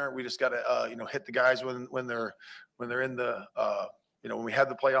plays in there. We just got to, hit the guys when they're in the, when we had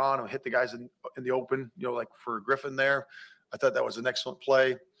the play on and hit the guys in the open, like for Griffin there. I thought that was an excellent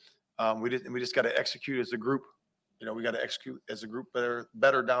play. We just got to execute as a group. We got to execute as a group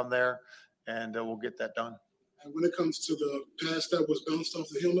better down there, and we'll get that done. And when it comes to the pass that was bounced off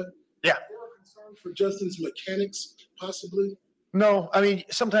the helmet, yeah, concern for Justin's mechanics possibly. No, I mean,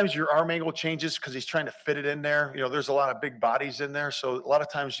 sometimes your arm angle changes because he's trying to fit it in there. There's a lot of big bodies in there. So a lot of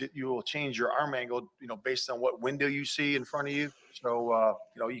times you will change your arm angle, based on what window you see in front of you. So,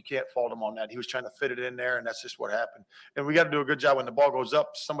 you can't fault him on that. He was trying to fit it in there, and that's just what happened. And we got to do a good job when the ball goes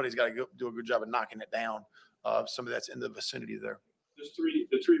up. Somebody's got to do a good job of knocking it down. Somebody that's in the vicinity there.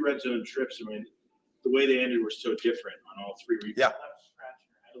 The 3 red zone trips, I mean, the way they ended were so different on all 3. Yeah. Scratch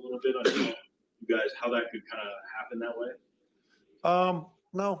your head a little bit on you guys, how that could kind of happen that way?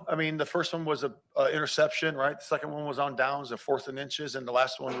 No, I mean, the first one was a interception, right? The second one was on downs, the 4th and inches, and the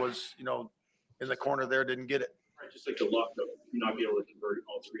last one was, in the corner there, didn't get it. Right, just like the luck of not being able to convert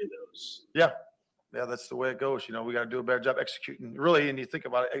all 3 of those. Yeah, that's the way it goes. We got to do a better job executing. Really, and you think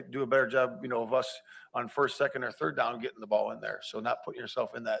about it, do a better job, of us on 1st, 2nd, or 3rd down getting the ball in there. So not putting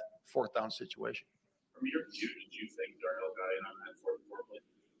yourself in that 4th down situation. From your view, did you think Darnell got in on that 4th play?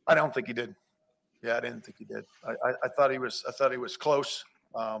 I don't think he did. Yeah, I didn't think he did. I thought he was close.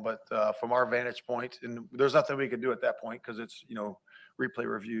 But from our vantage point, and there's nothing we could do at that point because it's replay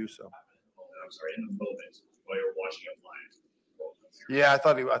review. So I'm sorry, in the moment while you're watching it live. Yeah, I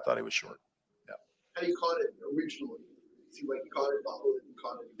thought he was short. Yeah. How you caught it originally? See, like you caught it, followed it, and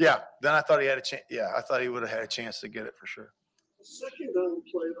caught it. Yeah. Then I thought he had a chance. Yeah, I thought he would have had a chance to get it for sure. The second down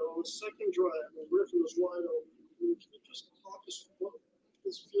play though, the second drive, when Griffin was wide open, can you just talk us what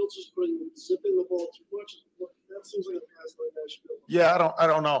this Fields is zipping the ball too much? That seems like a pass like that should go. Yeah, I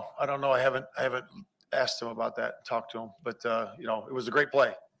don't know. I haven't asked him about that, talked to him, but it was a great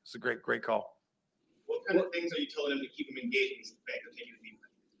play. It's a great call. What kind of things are you telling him to keep him engaged and continue to be?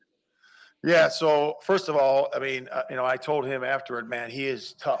 Yeah. So first of all, I mean, I told him afterward, man, he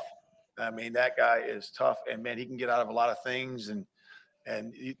is tough. I mean, that guy is tough, and man, he can get out of a lot of things. And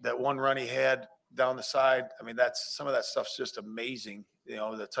that one run he had down the side, I mean, some of that stuff's just amazing. You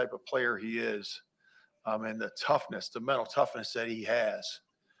know, the type of player he is, and the toughness, the mental toughness that he has.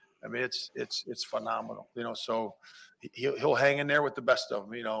 I mean, it's phenomenal. You know, so he'll hang in there with the best of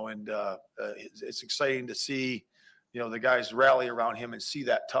them. You know, and it's exciting to see, you know, the guys rally around him and see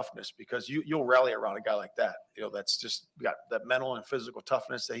that toughness, because you'll rally around a guy like that. You know, that's just got that mental and physical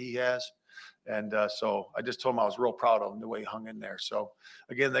toughness that he has. And so I just told him I was real proud of him, the way he hung in there. So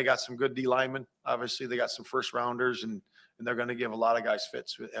again, they got some good D linemen. Obviously, they got some first rounders, and they're going to give a lot of guys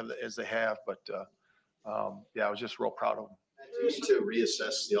fits as they have. But yeah, I was just real proud of them. Do you need to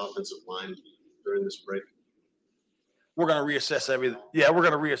reassess the offensive line during this break? We're going to reassess everything. Yeah, we're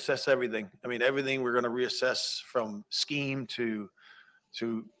going to reassess everything. I mean, everything we're going to reassess, from scheme to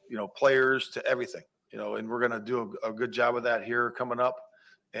you know, players to everything. You know, and we're going to do a good job of that here coming up.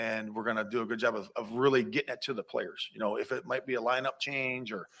 And we're going to do a good job of really getting it to the players. You know, if it might be a lineup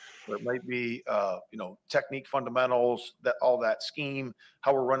change, or it might be, you know, technique fundamentals, that all that scheme,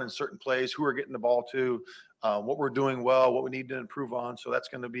 how we're running certain plays, who we're getting the ball to, what we're doing well, what we need to improve on. So that's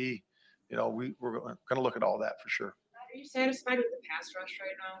going to be, you know, we're going to look at all that for sure. Are you satisfied with the pass rush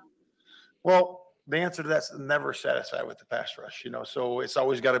right now? Well, the answer to that's never satisfied with the pass rush, you know, so it's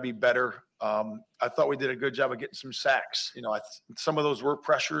always got to be better. I thought we did a good job of getting some sacks. You know, some of those were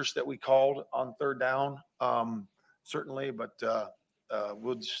pressures that we called on third down, certainly, but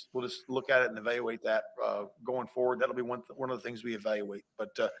we'll just look at it and evaluate that going forward. That'll be one of the things we evaluate. But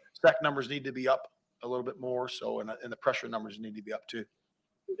sack numbers need to be up a little bit more, so and the pressure numbers need to be up too.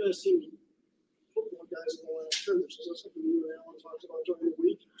 You guys seem to put more guys in the line of scrimmage. Is that something you and Alan talked about during the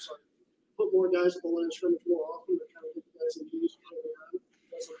week? Sorry. Put more guys at the line of scrimmage more often to kind of get the guys engaged early on.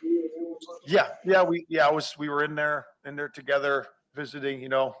 That's what you and Alan talked about. We were in there together visiting, you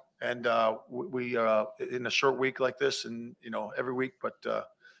know, and we in a short week like this, and you know, every week, but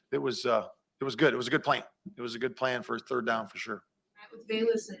it was good. It was a good plan. It was a good plan for third down for sure. With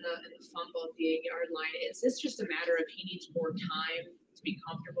Velus and the fumble at the 8-yard line, is this just a matter of he needs more time to be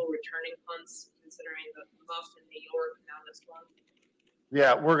comfortable returning punts, considering the muff in New York, now this one?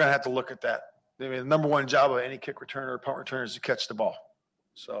 Yeah, we're going to have to look at that. I mean, the number one job of any kick returner or punt returner is to catch the ball.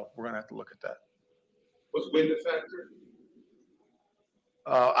 So we're going to have to look at that. Was wind a factor?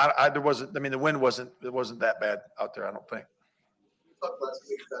 There wasn't. I mean, the wind wasn't that bad out there, I don't think. We talked last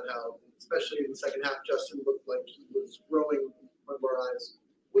week about how, especially in the second half, Justin looked like he was growing in front of our eyes.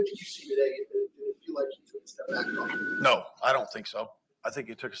 What did you see today? Did it feel like he took a step back? No, I don't think so. I think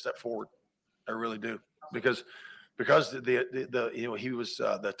he took a step forward. I really do, because the you know, he was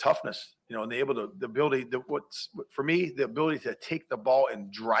the toughness, you know, and the ability, for me, the ability to take the ball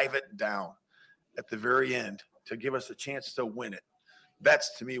and drive it down at the very end to give us a chance to win it.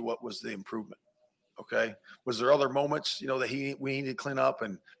 That's, to me, what was the improvement. Okay. Was there other moments, you know, that we need to clean up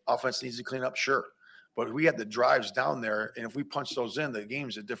and offense needs to clean up? Sure. But we had the drives down there, and if we punch those in, the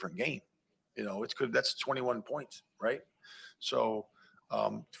game's a different game. You know, that's 21 points, right? So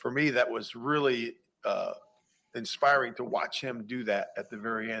for me, that was really inspiring to watch him do that at the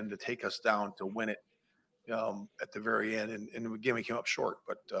very end, to take us down to win it at the very end. And again, we came up short,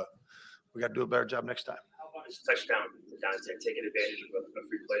 but we got to do a better job next time. How about his touchdown, Dante, taking advantage of a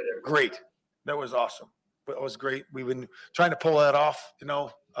free play there? Great. That was awesome. That was great. We've been trying to pull that off, you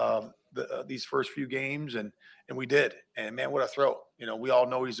know, these first few games, and we did. And man, what a throw! You know, we all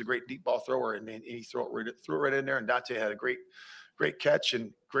know he's a great deep ball thrower, and he threw it right in there. And Dante had a great catch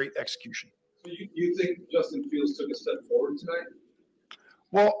and great execution. So you think Justin Fields took a step forward tonight?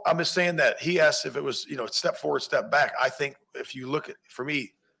 Well, I'm just saying that he asked if it was, you know, step forward, step back. I think if you look at, for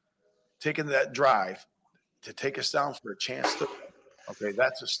me, taking that drive to take us down for a chance to, okay,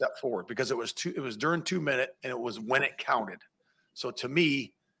 that's a step forward, because it was during 2 minutes, and it was when it counted. So to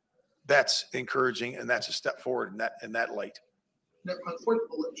me, that's encouraging, and that's a step forward in that light. Now, on fourth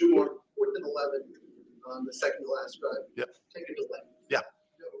and 11 on the second to last drive. Yep. Take a delay. Yeah.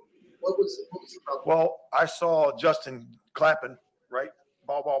 What was the problem? Well, I saw Justin clapping, right?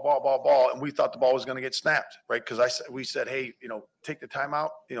 Ball, and we thought the ball was going to get snapped, right? Because we said, hey, you know, take the timeout.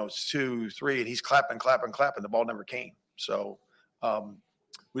 You know, it's 2, 3, and he's clapping. The ball never came. So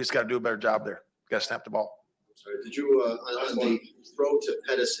we just got to do a better job there. Got to snap the ball. Sorry, did you on the throw to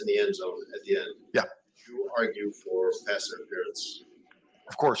Pettis in the end zone at the end? Yeah. Did you argue for pass interference?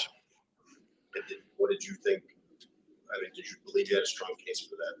 Of course. What did you think? I mean, did you believe you had a strong case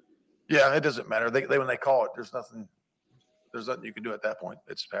for that? Yeah, it doesn't matter. They when they call it, there's nothing you can do at that point.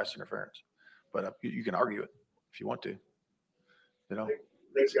 It's pass interference, but you can argue it if you want to. You know.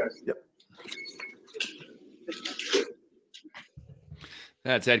 Thanks, guys. Yep.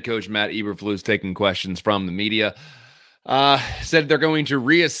 That's head coach Matt Eberflus taking questions from the media. Said they're going to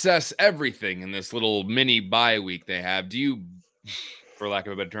reassess everything in this little mini bye week they have. Do you, for lack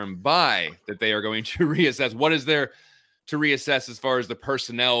of a better term, buy that they are going to reassess? What is there to reassess as far as the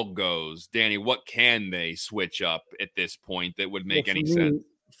personnel goes? Danny, what can they switch up at this point that would make any sense?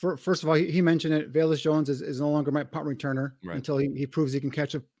 First of all, he mentioned it. Velus Jones is no longer my punt returner until he proves he can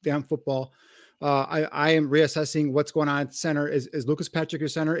catch a damn football. I am reassessing what's going on at center. Is Lucas Patrick your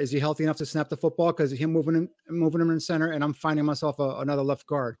center? Is he healthy enough to snap the football? Because him moving him in center, and I'm finding myself another left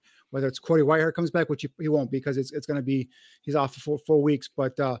guard. Whether it's Cody Whitehair comes back, which he won't, because it's going to be he's off for 4 weeks.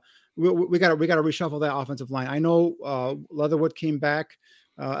 But we got to reshuffle that offensive line. I know Leatherwood came back.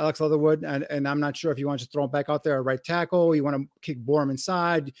 Alex Leatherwood, and I'm not sure if you want to just throw him back out there at right tackle. You want to kick Borum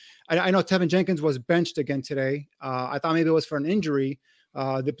inside. I know Tevin Jenkins was benched again today. I thought maybe it was for an injury.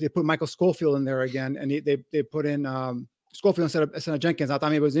 They put Michael Schofield in there again, and they put in Schofield instead of Jenkins. I thought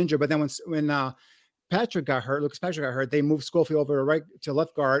maybe it was injured, but then when Patrick got hurt, Lucas Patrick got hurt, they moved Schofield over to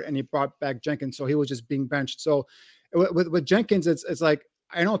left guard, and he brought back Jenkins, so he was just being benched. So with Jenkins, it's like,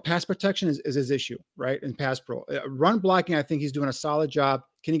 I know pass protection is his issue, right? In pass pro, run blocking, I think he's doing a solid job.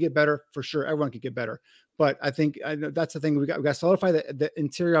 Can he get better? For sure, everyone can get better. But I think that's the thing. We got to solidify the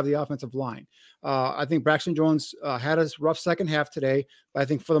interior of the offensive line. I think Braxton Jones had a rough second half today, but I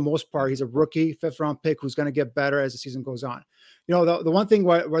think for the most part, he's a rookie 5th-round pick who's going to get better as the season goes on. You know, the one thing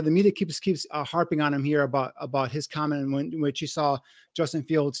where the media keeps harping on him here about his comment in which he saw Justin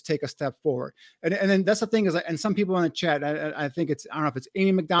Fields take a step forward, and then that's the thing is, and some people in the chat, I think I don't know if it's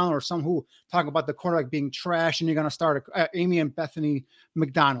Amy McDonald or some who talk about the quarterback being trash, and you're going to start Amy and Bethany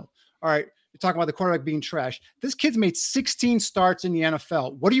McDonald. All right. You're talking about the quarterback being trash. This kid's made 16 starts in the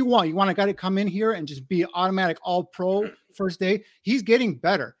NFL. What do you want? You want a guy to come in here and just be automatic all-pro first day? He's getting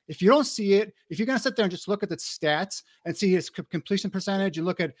better. If you don't see it, if you're going to sit there and just look at the stats and see his completion percentage and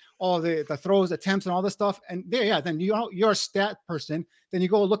look at all the throws, attempts, and all this stuff, and then you're a stat person, then you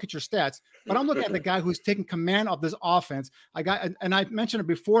go look at your stats. But I'm looking at the guy who's taking command of this offense. And I mentioned it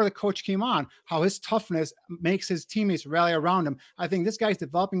before the coach came on, how his toughness makes his teammates rally around him. I think this guy's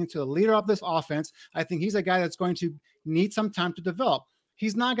developing into a leader of this offense. I think he's a guy that's going to need some time to develop.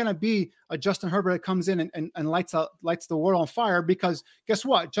 He's not going to be a Justin Herbert that comes in and lights the world on fire, because guess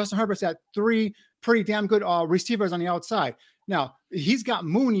what? Justin Herbert's got 3 pretty damn good receivers on the outside. Now, he's got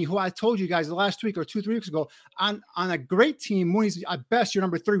Mooney, who I told you guys the last week or 2-3 weeks ago, on a great team, Mooney's at best your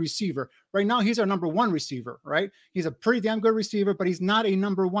number 3 receiver. Right now, he's our number 1 receiver, right? He's a pretty damn good receiver, but he's not a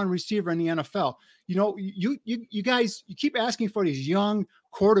number 1 receiver in the NFL. You know, you guys, you keep asking for these young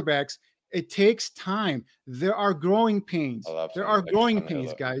quarterbacks. It takes time. There are growing pains. There are growing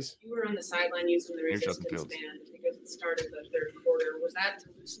pains, guys. You were on the sideline using the resistance band because it started the third quarter. Was that to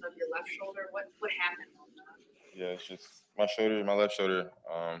loosen up your left shoulder? What happened on that? Yeah, it's just my left shoulder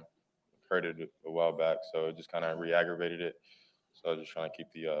hurted a while back, so it just kind of re-aggravated it. So I was just trying to keep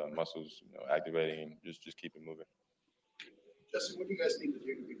the muscles, activating and just keep it moving. Justin, what do you guys need to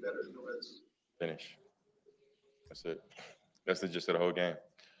do to be better in the red zone? Finish. That's it. That's the gist of the whole game.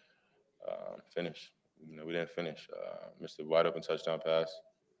 Finish. We didn't finish. Missed a wide open touchdown pass.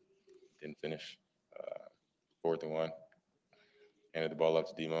 Didn't finish. 4th and 1. Handed the ball up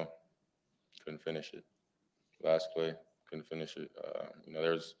to Demo. Couldn't finish it. Last play. Couldn't finish it.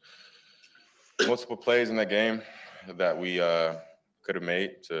 There's multiple plays in that game that we could have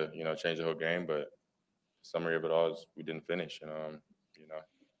made to, change the whole game, but the summary of it all is we didn't finish. And,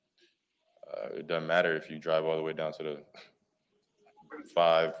 it doesn't matter if you drive all the way down to the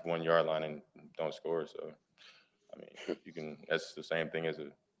 1 yard line and don't score. So, that's the same thing as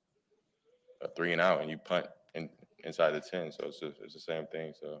a 3 and out, and you punt inside the 10. So it's the same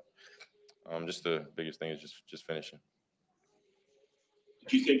thing. So, just the biggest thing is just finishing.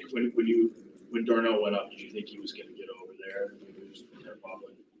 Did you think when Darnell went up, did you think he was going to get over there? He was kind of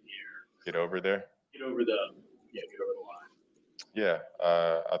bobbling in the air. Get over there? Get over the line. Yeah.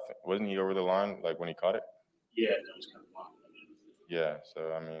 Wasn't he over the line like when he caught it? Yeah, that was kind of bobbling. Yeah,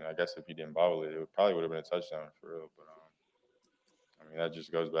 so I guess if he didn't bobble it, probably would have been a touchdown for real. But that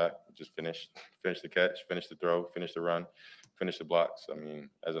just goes back. Just finish the catch, finish the throw, finish the run, finish the blocks.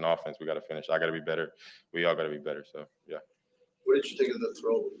 As an offense, we got to finish. I got to be better. We all got to be better. So yeah. What did you think of the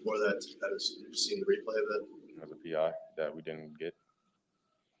throw before that? You've seen the replay of it? It was a PI that we didn't get.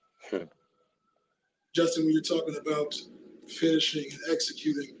 Justin, when you're talking about finishing and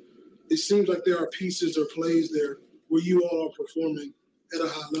executing, it seems like there are pieces or plays there where you all are performing at a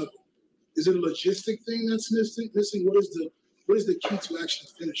high level. Is it a logistic thing that's missing? What is the key to actually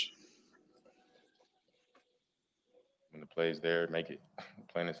finishing? When the play's there, make it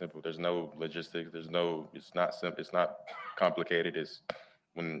plain and simple. There's no logistics. It's not simple. It's not complicated. It's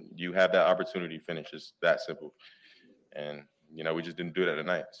when you have that opportunity, finish. It's that simple. And, you know, we just didn't do that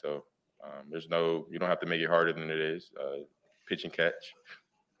tonight. So you don't have to make it harder than it is. Pitch and catch.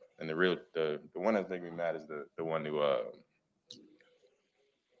 And the one that's making me mad is the one who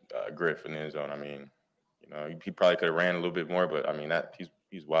Griff in the end zone. I mean, you know, he probably could have ran a little bit more, but I mean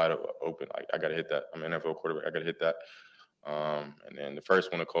he's wide open. I gotta hit that. I'm an NFL quarterback. I gotta hit that. And then the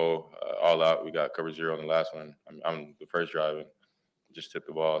first one to Cole, all out. We got cover 0 on the last one. I'm the first drive and just tipped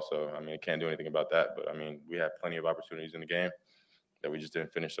the ball. So I mean, I can't do anything about that. But I mean, we had plenty of opportunities in the game that we just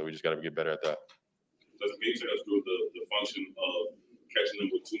didn't finish. So we just got to get better at that. Does the game take us through the function of catching them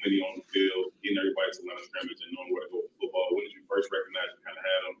with too many on the field, getting everybody to line of scrimmage and knowing where to go for football? When did you first recognize you kind of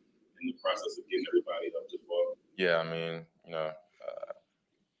had them in the process of getting everybody up to the ball? Yeah, I mean, you know,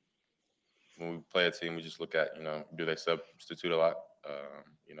 when we play a team, we just look at, you know, do they substitute a lot?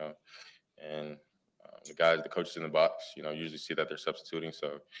 You know, and the coaches in the box, you know, usually see that they're substituting.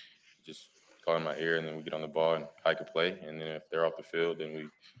 So just call in my ear and then we get on the ball and I can play. And then if they're off the field, then we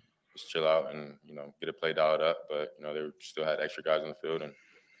just chill out and, you know, get a play dialed up. But, you know, they still had extra guys on the field. And,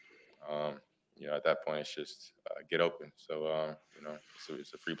 you know, at that point, it's just get open. So, you know,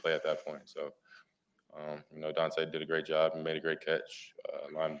 it's a free play at that point. So, you know, Dante did a great job and made a great catch.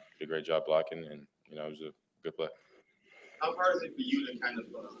 Lon did a great job blocking. And, you know, it was a good play. How hard is it for you to kind of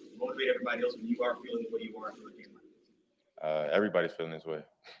motivate everybody else when you are feeling the way you are after a game like this? Everybody's feeling this way.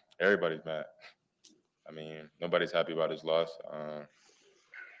 Everybody's mad. I mean, nobody's happy about his loss.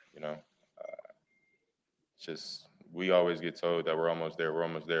 You know, just we always get told that we're almost there. We're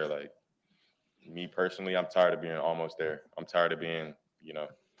almost there. Like me personally, I'm tired of being almost there. I'm tired of being, you know,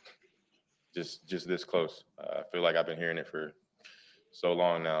 just this close. I feel like I've been hearing it for so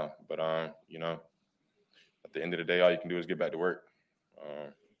long now. But you know, at the end of the day, all you can do is get back to work.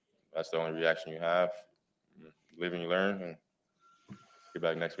 That's the only reaction you have. Live and you learn, and get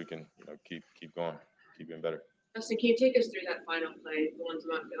back next week and, you know, keep going, keep getting better. Justin, can you take us through that final play, the one to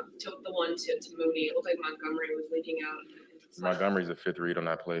Mooney? It looked like Montgomery was leaking out. Montgomery's the 5th read on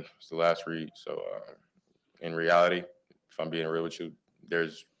that play. It's the last read. So in reality, if I'm being real with you,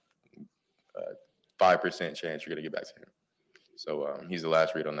 there's a 5% chance you're going to get back to him. So he's the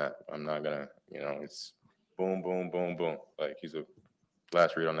last read on that. I'm not going to, you know, it's boom, boom, boom, boom. Like he's the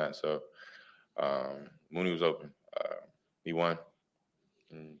last read on that. So Mooney was open. He won.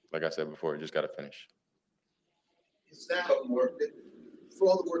 And like I said before, just got to finish. Is that more for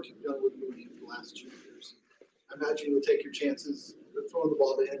all the work you've done with Mooney for the last 2 years? I imagine you'll take your chances with throwing the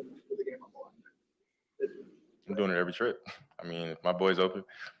ball to him with the game on the line. I'm doing it every trip. I mean, if my boy's open,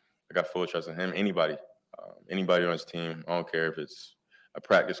 I got full trust in him. Anybody on his team. I don't care if it's a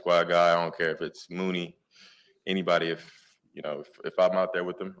practice squad guy. I don't care if it's Mooney. Anybody. If I'm out there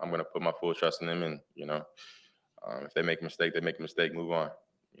with them, I'm gonna put my full trust in them. And you know, if they make a mistake, they make a mistake. Move on.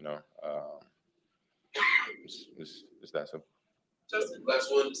 You know. It's that simple. Justin,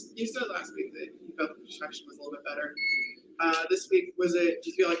 last one. You said last week that you felt the distraction was a little bit better. This week, do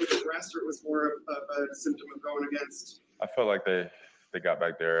you feel like it was rest or it was more of a symptom of going against? I felt like they got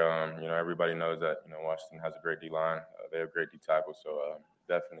back there. You know, everybody knows that, you know, Washington has a great D-line. They have great D-tackle, so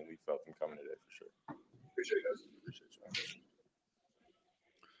definitely felt them coming today for sure. Appreciate you guys. Appreciate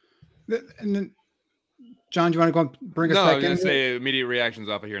you. And then, John, do you want to go and bring us back in? No, I was going to say immediate reactions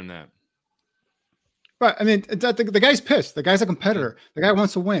off of hearing that. Right. I mean, the guy's pissed. The guy's a competitor. The guy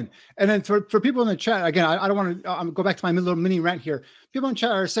wants to win. And then for people in the chat, again, I don't want to go back to my little mini rant here. People in the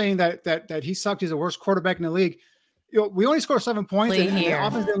chat are saying that he sucked. He's the worst quarterback in the league. You know, we only scored 7 points, and the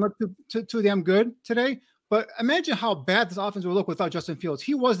offense didn't look too damn good today. But imagine how bad this offense would look without Justin Fields.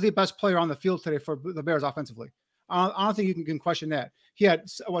 He was the best player on the field today for the Bears offensively. I don't think you can question that. He had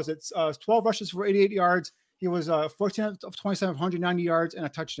 12 rushes for 88 yards. He was 14 of 27, 190 yards and a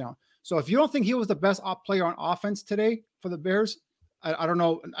touchdown. So if you don't think he was the best player on offense today for the Bears, I don't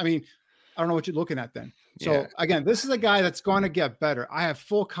know. I mean, I don't know what you're looking at then. So again, this is a guy that's going to get better. I have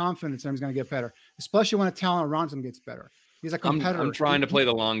full confidence that he's going to get better, especially when the talent around him gets better. He's a competitor. I'm trying to play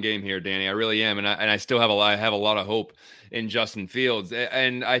the long game here, Danny. I really am, and I still have a lot of hope in Justin Fields.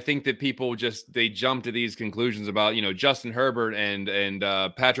 And I think that people they jump to these conclusions about, you know, Justin Herbert and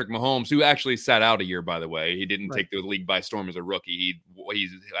Patrick Mahomes, who actually sat out a year, by the way. He didn't take the league by storm as a rookie.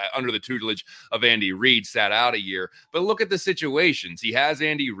 He's under the tutelage of Andy Reid, sat out a year. But look at the situations. He has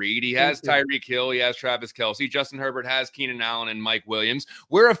Andy Reid. He has Tyreek Hill. He has Travis Kelce. Justin Herbert has Keenan Allen and Mike Williams.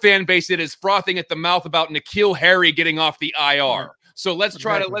 We're a fan base that is frothing at the mouth about N'Keal Harry getting off the IR. So let's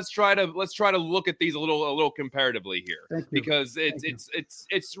try to look at these a little comparatively here, because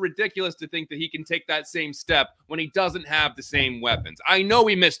it's ridiculous to think that he can take that same step when he doesn't have the same weapons. I know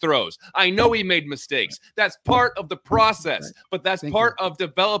he missed throws. I know he made mistakes. That's part of the process, but that's part of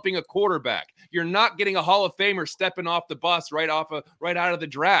developing a quarterback. You're not getting a Hall of Famer stepping off the bus right out of the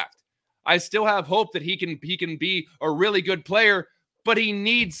draft. I still have hope that he can be a really good player, but he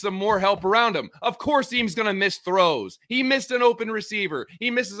needs some more help around him. Of course, he's going to miss throws. He missed an open receiver.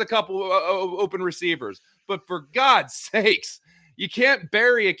 He misses a couple open receivers. But for God's sakes, you can't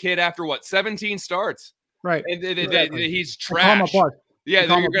bury a kid after 17 starts. Right. And he's trash. Yeah,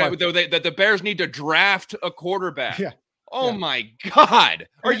 that the Bears need to draft a quarterback. Yeah. Oh my God.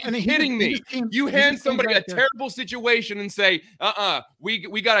 Are you kidding me? You hand somebody a terrible situation and say,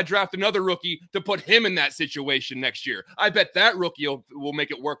 we got to draft another rookie to put him in that situation next year. I bet that rookie will make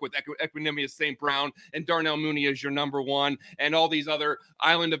it work with Equanimeous St. Brown and Darnell Mooney as your number one and all these other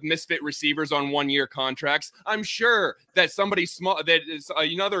island of misfit receivers on 1-year contracts. I'm sure that somebody small, that is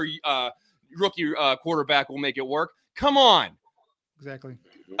another rookie quarterback will make it work. Come on. Exactly.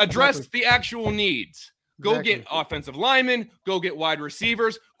 Address the actual needs. Go get offensive linemen. Go get wide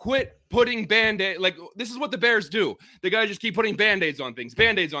receivers. Quit putting Band-Aid. Like, this is what the Bears do. They got to just keep putting Band-Aids on things,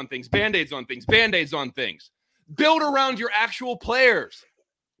 Band-Aids on things, Band-Aids on things, Band-Aids on things. Build around your actual players.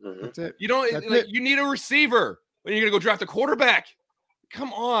 That's it. You don't you need a receiver when you're going to go draft a quarterback.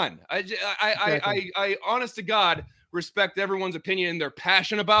 Come on. I honest to God, respect everyone's opinion and their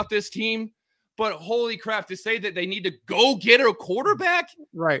passion about this team. But holy crap, to say that they need to go get a quarterback.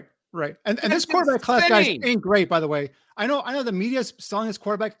 Right. Right. And this quarterback class, guys, ain't great, by the way. I know the media's selling this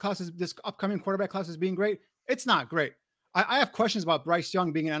quarterback class, this upcoming quarterback class as being great. It's not great. I have questions about Bryce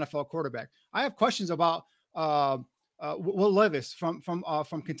Young being an NFL quarterback. I have questions about Will Levis from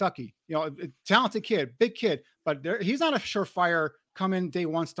Kentucky. You know, talented kid, big kid, but he's not a surefire come in day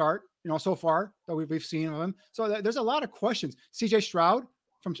one start, so far that we've seen of him. So there's a lot of questions. CJ Stroud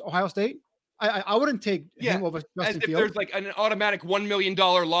from Ohio State. I wouldn't take him over Justin Fields. There's like an automatic $1 million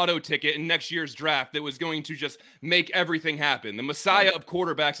lotto ticket in next year's draft that was going to just make everything happen. The messiah of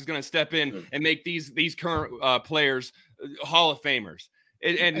quarterbacks is going to step in and make these current players Hall of Famers.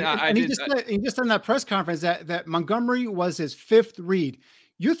 He just said in that press conference that Montgomery was his 5th read.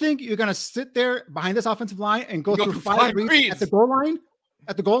 You think you're going to sit there behind this offensive line and go through 5 reads at the goal line?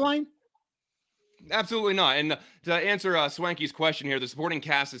 At the goal line? Absolutely not. And to answer Swanky's question here, the supporting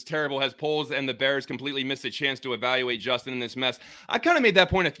cast is terrible, has polls, and the Bears completely missed a chance to evaluate Justin in this mess. I kind of made that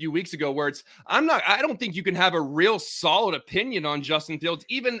point a few weeks ago where I don't think you can have a real solid opinion on Justin Fields,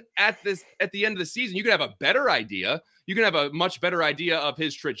 even at the end of the season. You can have a better idea. You can have a much better idea of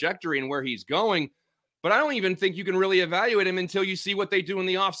his trajectory and where he's going. But I don't even think you can really evaluate him until you see what they do in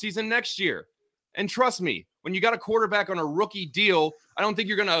the offseason next year. And trust me, when you got a quarterback on a rookie deal, I don't think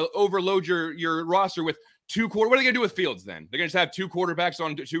you're going to overload your roster with 2 quarterbacks. What are they going to do with Fields then? They're going to just have 2 quarterbacks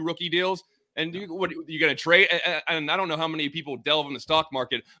on 2 rookie deals? And what you're going to trade? And I don't know how many people delve in the stock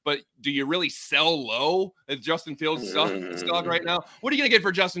market, but do you really sell low at Justin Fields stock right now? What are you going to get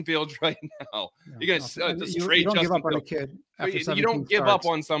for Justin Fields right now? You're going to just trade Justin Fields. On a kid you don't give up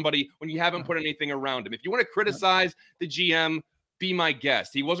on somebody when you haven't put anything around him. If you want to criticize the GM, be my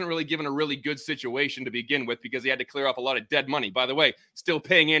guest. He wasn't really given a really good situation to begin with because he had to clear off a lot of dead money. By the way, still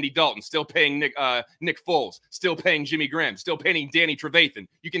paying Andy Dalton, still paying Nick Foles, still paying Jimmy Graham, still paying Danny Trevathan.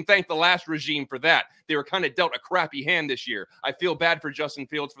 You can thank the last regime for that. They were kind of dealt a crappy hand this year. I feel bad for Justin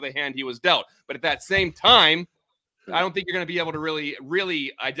Fields for the hand he was dealt. But at that same time, I don't think you're going to be able to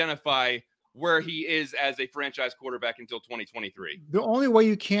really identify where he is as a franchise quarterback until 2023. The only way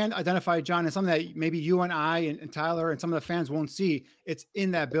you can identify John is something that maybe you and I and Tyler and some of the fans won't see. It's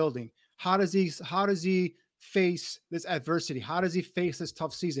in that building. How does he face this adversity? How does he face this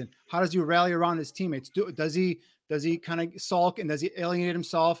tough season? How does he rally around his teammates? Does he kind of sulk and does he alienate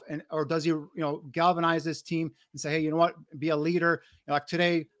himself or does he galvanize his team and say, hey, you know what, be a leader? Like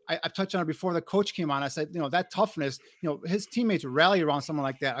today, I touched on it before the coach came on. I said, that toughness, his teammates rally around someone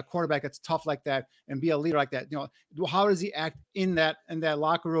like that, a quarterback that's tough like that and be a leader like that. How does he act in that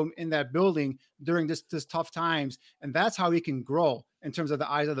locker room, in that building during this tough times? And that's how he can grow in terms of the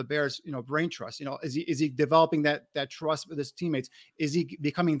eyes of the Bears, brain trust. Is he developing that trust with his teammates? Is he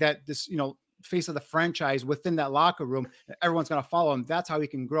becoming this face of the franchise within that locker room, and everyone's going to follow him? That's how he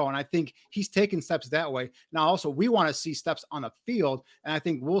can grow. And I think he's taking steps that way. Now, also, we want to see steps on the field. And I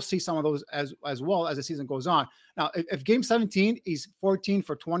think we'll see some of those as well as the season goes on. Now, if game 17, he's 14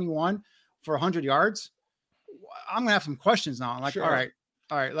 for 21 for 100 yards, I'm going to have some questions now. I'm like, sure. All right.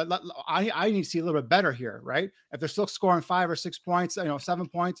 I need to see a little bit better here, right? If they're still scoring 5 or 6 points, 7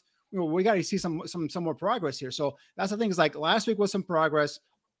 points, we got to see some more progress here. So that's the thing, is like last week was some progress.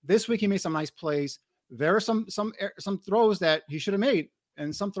 This week he made some nice plays. There are some throws that he should have made,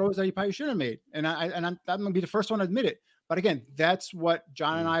 and some throws that he probably should have made. And I'm going to be the first one to admit it. But again, that's what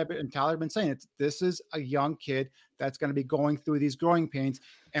John and I and Tyler have been saying. This is a young kid that's going to be going through these growing pains,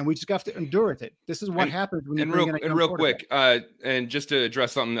 and we just have to endure with it. This is what happens when you bring in a young real quick, and just to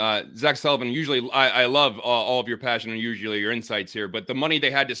address something, Zach Sullivan, usually I love all of your passion and usually your insights here, but the money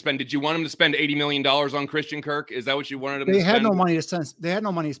they had to spend, did you want him to spend $80 million on Christian Kirk? Is that what you wanted him to spend? They had no money to spend. They had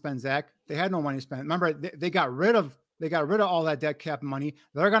no money to spend, Zach. They had no money to spend. Remember, they got rid of all that dead cap money.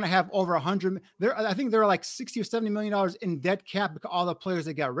 They're going to have over 100. I think they're like $60 or $70 million in dead cap because all the players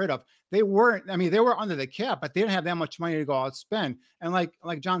they got rid of. They were under the cap, but they didn't have that much money to go out and spend. And like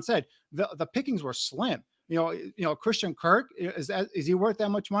John said, the pickings were slim. Christian Kirk, is he worth that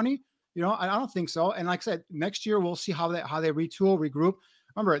much money? I don't think so. And like I said, next year we'll see how they retool, regroup.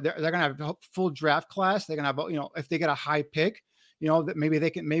 Remember, they're going to have a full draft class. They're going to have, if they get a high pick, that maybe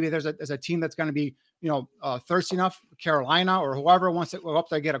there's a team that's going to be, thirsty enough, Carolina or whoever wants to go up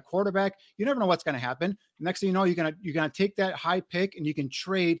there, get a quarterback. You never know what's going to happen. Next thing you know, you're going to take that high pick and you can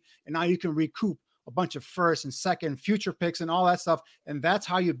trade, and now you can recoup a bunch of first and second future picks and all that stuff. And that's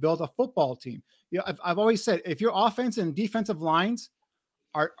how you build a football team. I've always said, if your offense and defensive lines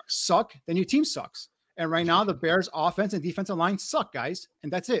suck, then your team sucks. And right now the Bears offense and defensive line suck, guys.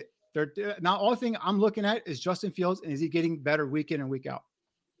 And that's it. Now, all thing I'm looking at is Justin Fields, and is he getting better week in and week out?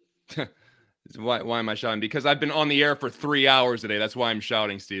 Why am I shouting? Because I've been on the air for 3 hours today. That's why I'm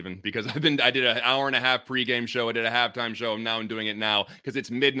shouting, Steven. Because I did an hour and a half pregame show. I did a halftime show. I'm doing it now because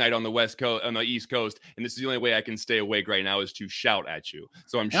it's midnight on the West Coast, on the East Coast, and this is the only way I can stay awake right now is to shout at you.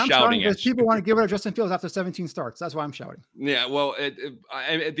 So I'm shouting at you. People want to give it to Justin Fields after 17 starts. That's why I'm shouting. Yeah, well,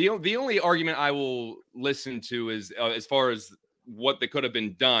 the only argument I will listen to is as far as what they could have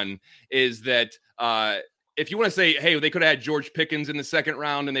been done is that if you want to say, hey, they could have had George Pickens in the second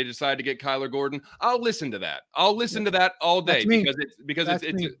round and they decided to get Kyler Gordon, I'll listen to that. I'll listen to that all day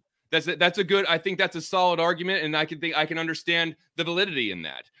that's a good, I think that's a solid argument, and I can understand the validity in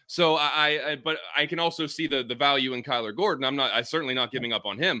that. So but I can also see the value in Kyler Gordon. I'm certainly not giving up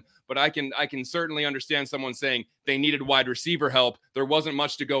on him, but I can certainly understand someone saying they needed wide receiver help. There wasn't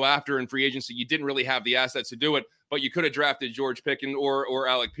much to go after in free agency. You didn't really have the assets to do it, but you could have drafted George Pickens or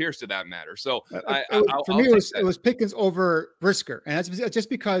Alec Pierce to that matter. So it was Pickens over Brisker, and that's just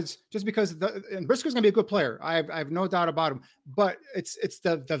because and Brisker's gonna be a good player. I have no doubt about him. But it's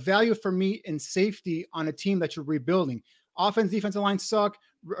the value for me in safety on a team that you're rebuilding. Offense, defensive line suck.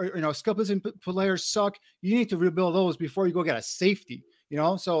 Skill position players suck. You need to rebuild those before you go get a safety.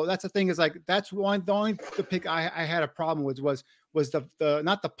 So that's the thing, is like that's the pick I had a problem with was the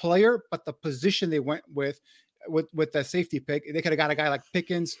not the player but the position they went with the safety pick. They could have got a guy like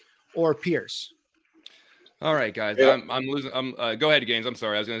Pickens or Pierce. All right, guys. Yeah. I'm losing. Go ahead, Gaines. I'm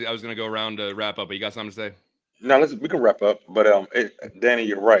sorry. I was gonna go around to wrap up, but you got something to say? No, we can wrap up. But Danny,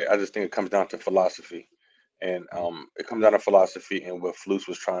 you're right. I just think it comes down to philosophy, and it comes down to philosophy and what Flus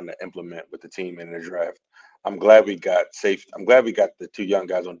was trying to implement with the team in the draft. I'm glad we got the two young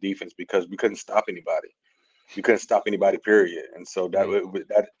guys on defense because we couldn't stop anybody. You couldn't stop anybody, period. And so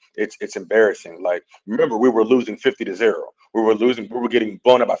that it's embarrassing. Like, remember, we were losing 50-0. We were getting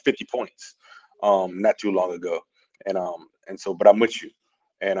blown up by 50 points not too long ago. And so, but I'm with you.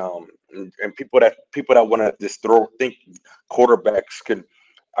 And people that want to just think quarterbacks can.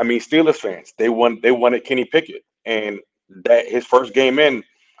 I mean, Steelers fans, they wanted Kenny Pickett, and that his first game in,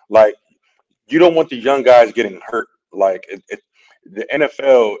 like, you don't want the young guys getting hurt. Like, the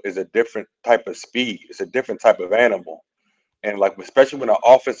NFL is a different type of speed. It's a different type of animal. And like, especially when the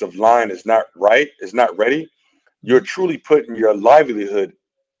offensive line is not ready, you're truly putting your livelihood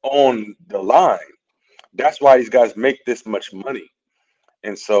on the line. That's why these guys make this much money.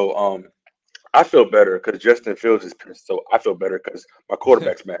 And so I feel better because Justin Fields is pissed. So I feel better because my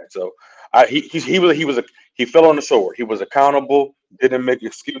quarterback's mad. So he fell on the sword. He was accountable, didn't make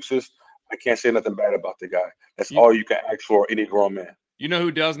excuses. I can't say nothing bad about the guy. That's all you can ask for, any grown man. You know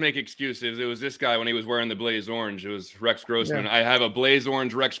who does make excuses? It was this guy when he was wearing the Blaze Orange. It was Rex Grossman. Yeah. I have a Blaze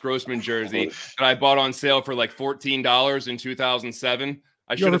Orange Rex Grossman jersey that I bought on sale for like $14 in 2007.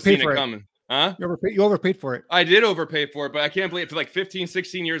 I should have seen it coming. Huh? You overpaid for it. I did overpay for it, but I can't believe it. Like 15,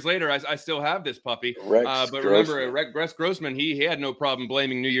 16 years later, I still have this puppy. But remember, Rex Grossman, he had no problem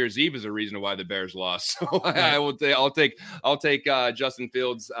blaming New Year's Eve as a reason why the Bears lost. So I'll take Justin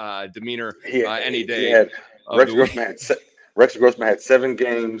Fields' demeanor any day. Rex Grossman had 7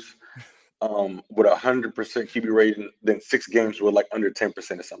 games, with 100% QB rating than 6 games with like under 10%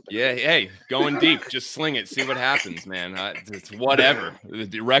 or something. Yeah, hey, going deep, just sling it, see what happens, man. It's whatever.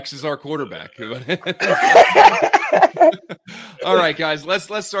 Rex is our quarterback. All right, guys,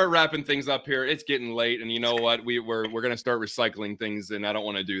 let's start wrapping things up here. It's getting late, and you know what? We're gonna start recycling things, and I don't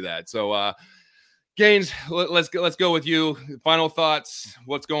want to do that. So, Gaines, let's go with you. Final thoughts,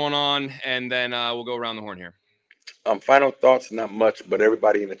 what's going on, and then we'll go around the horn here. Final thoughts, not much, but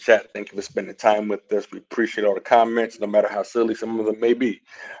everybody in the chat, thank you for spending time with us. We appreciate all the comments, no matter how silly some of them may be.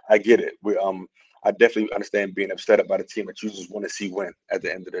 I get it. I definitely understand being upset about a team that you just want to see win at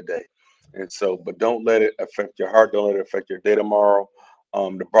the end of the day. And so, but don't let it affect your heart. Don't let it affect your day tomorrow.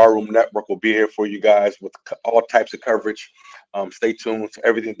 The Barroom Network will be here for you guys with all types of coverage. Stay tuned to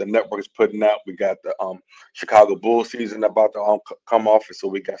everything the network is putting out. We got the Chicago Bulls season about to come off, and so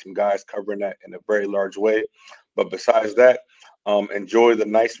we got some guys covering that in a very large way. But besides that, enjoy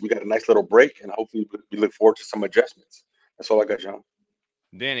we got a nice little break, and hopefully we look forward to some adjustments. That's all I got, John.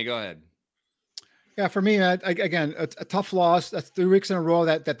 Danny, go ahead. Yeah, for me, again, a tough loss. That's 3 weeks in a row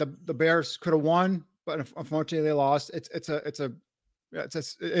that the Bears could have won, but unfortunately they lost. It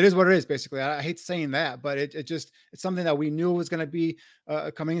is what it is, basically. I hate saying that, but it's something that we knew was going to be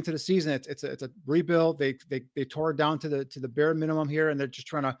coming into the season. It's a rebuild. They tore it down to the bare minimum here, and they're just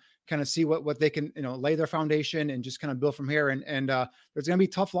trying to kind of see what they can, lay their foundation and just kind of build from here. And there's going to be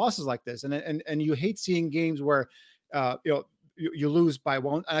tough losses like this, and you hate seeing games where you lose by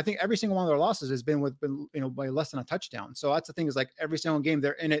one. And I think every single one of their losses has been by less than a touchdown. So that's the thing, is like every single game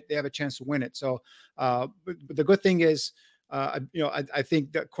they're in it, they have a chance to win it. So but the good thing is, I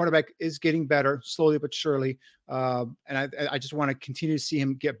think that quarterback is getting better slowly but surely. And I just want to continue to see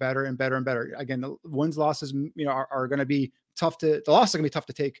him get better and better and better. Again, the wins, losses, are going to be tough the losses are going to be tough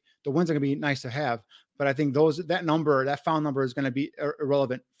to take. The wins are going to be nice to have. But I think that foul number is going to be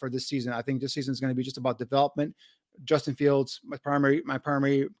irrelevant for this season. I think this season is going to be just about development. Justin Fields, my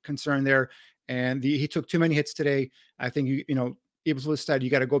primary concern there. And he took too many hits today. I think, Eberflus said, you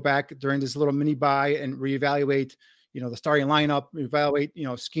got to go back during this little mini bye and reevaluate, the starting lineup, evaluate,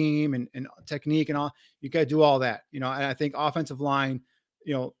 scheme and technique and all. You got to do all that, and I think offensive line,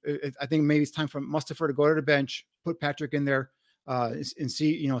 I think maybe it's time for Mustipher to go to the bench, put Patrick in there, and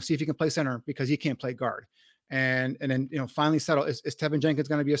see if he can play center, because he can't play guard. And then, finally settle, is Tevin Jenkins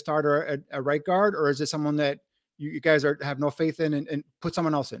going to be a starter at right guard, or is it someone that you guys have no faith in, and put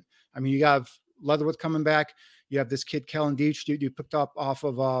someone else in? I mean, you have Leatherwood coming back. You have this kid, Kellen Deach, you picked up off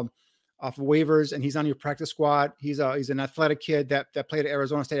of waivers, and he's on your practice squad. He's an athletic kid that played at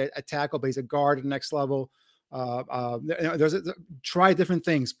Arizona State at tackle, but he's a guard at the next level. Try different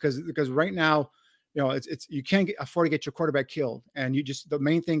things, because right now, you can't afford to get your quarterback killed. And the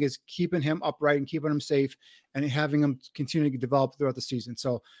main thing is keeping him upright and keeping him safe and having him continue to develop throughout the season.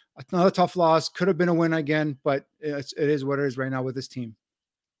 So another tough loss, could have been a win again, but it is what it is right now with this team.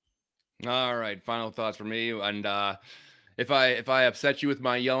 All right. Final thoughts for me. And, if I upset you with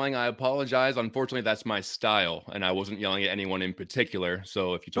my yelling, I apologize. Unfortunately, that's my style, and I wasn't yelling at anyone in particular.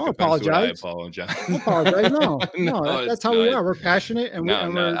 So if you took offense to it, I apologize. Don't apologize. No, that's how we are. We're passionate, and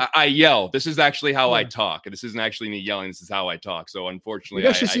I yell. This is actually how I talk. This isn't actually me yelling. This is how I talk. So unfortunately, you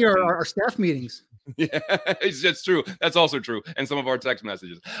guys should see our staff meetings. Yeah, it's true. That's also true. And some of our text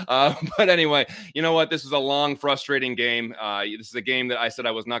messages. But anyway, you know what? This is a long, frustrating game. This is a game that I said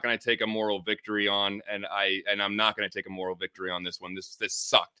I was not going to take a moral victory on. And I'm not going to take a moral victory on this one. This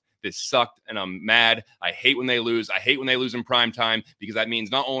sucked. This sucked, and I'm mad. I hate when they lose. I hate when they lose in prime time, because that means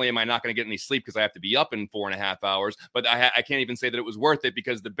not only am I not going to get any sleep because I have to be up in 4.5 hours, but I can't even say that it was worth it,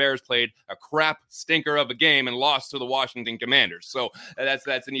 because the Bears played a crap stinker of a game and lost to the Washington Commanders. So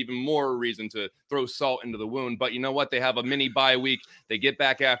that's an even more reason to throw salt into the wound. But you know what? They have a mini bye week. They get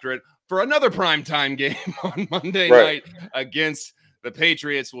back after it for another primetime game on Monday night against the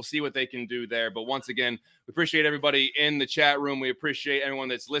Patriots. We'll see what they can do there. But once again, we appreciate everybody in the chat room. We appreciate everyone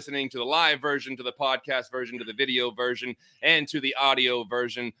that's listening to the live version, to the podcast version, to the video version, and to the audio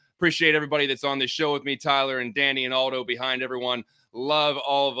version. Appreciate everybody that's on this show with me, Tyler and Danny and Aldo behind everyone. Love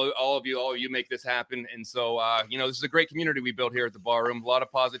all of you make this happen. And so, this is a great community we built here at the Bar Room. A lot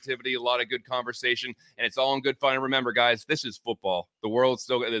of positivity, a lot of good conversation, and it's all in good fun. And remember, guys, this is football.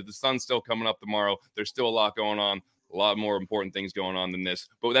 The sun's still coming up tomorrow. There's still a lot going on. A lot more important things going on than this,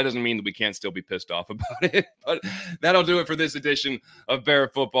 but that doesn't mean that we can't still be pissed off about it. But that'll do it for this edition of Bear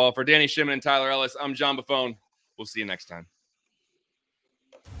Football. For Danny Shimon and Tyler Ellis, I'm John Buffone. We'll see you next time.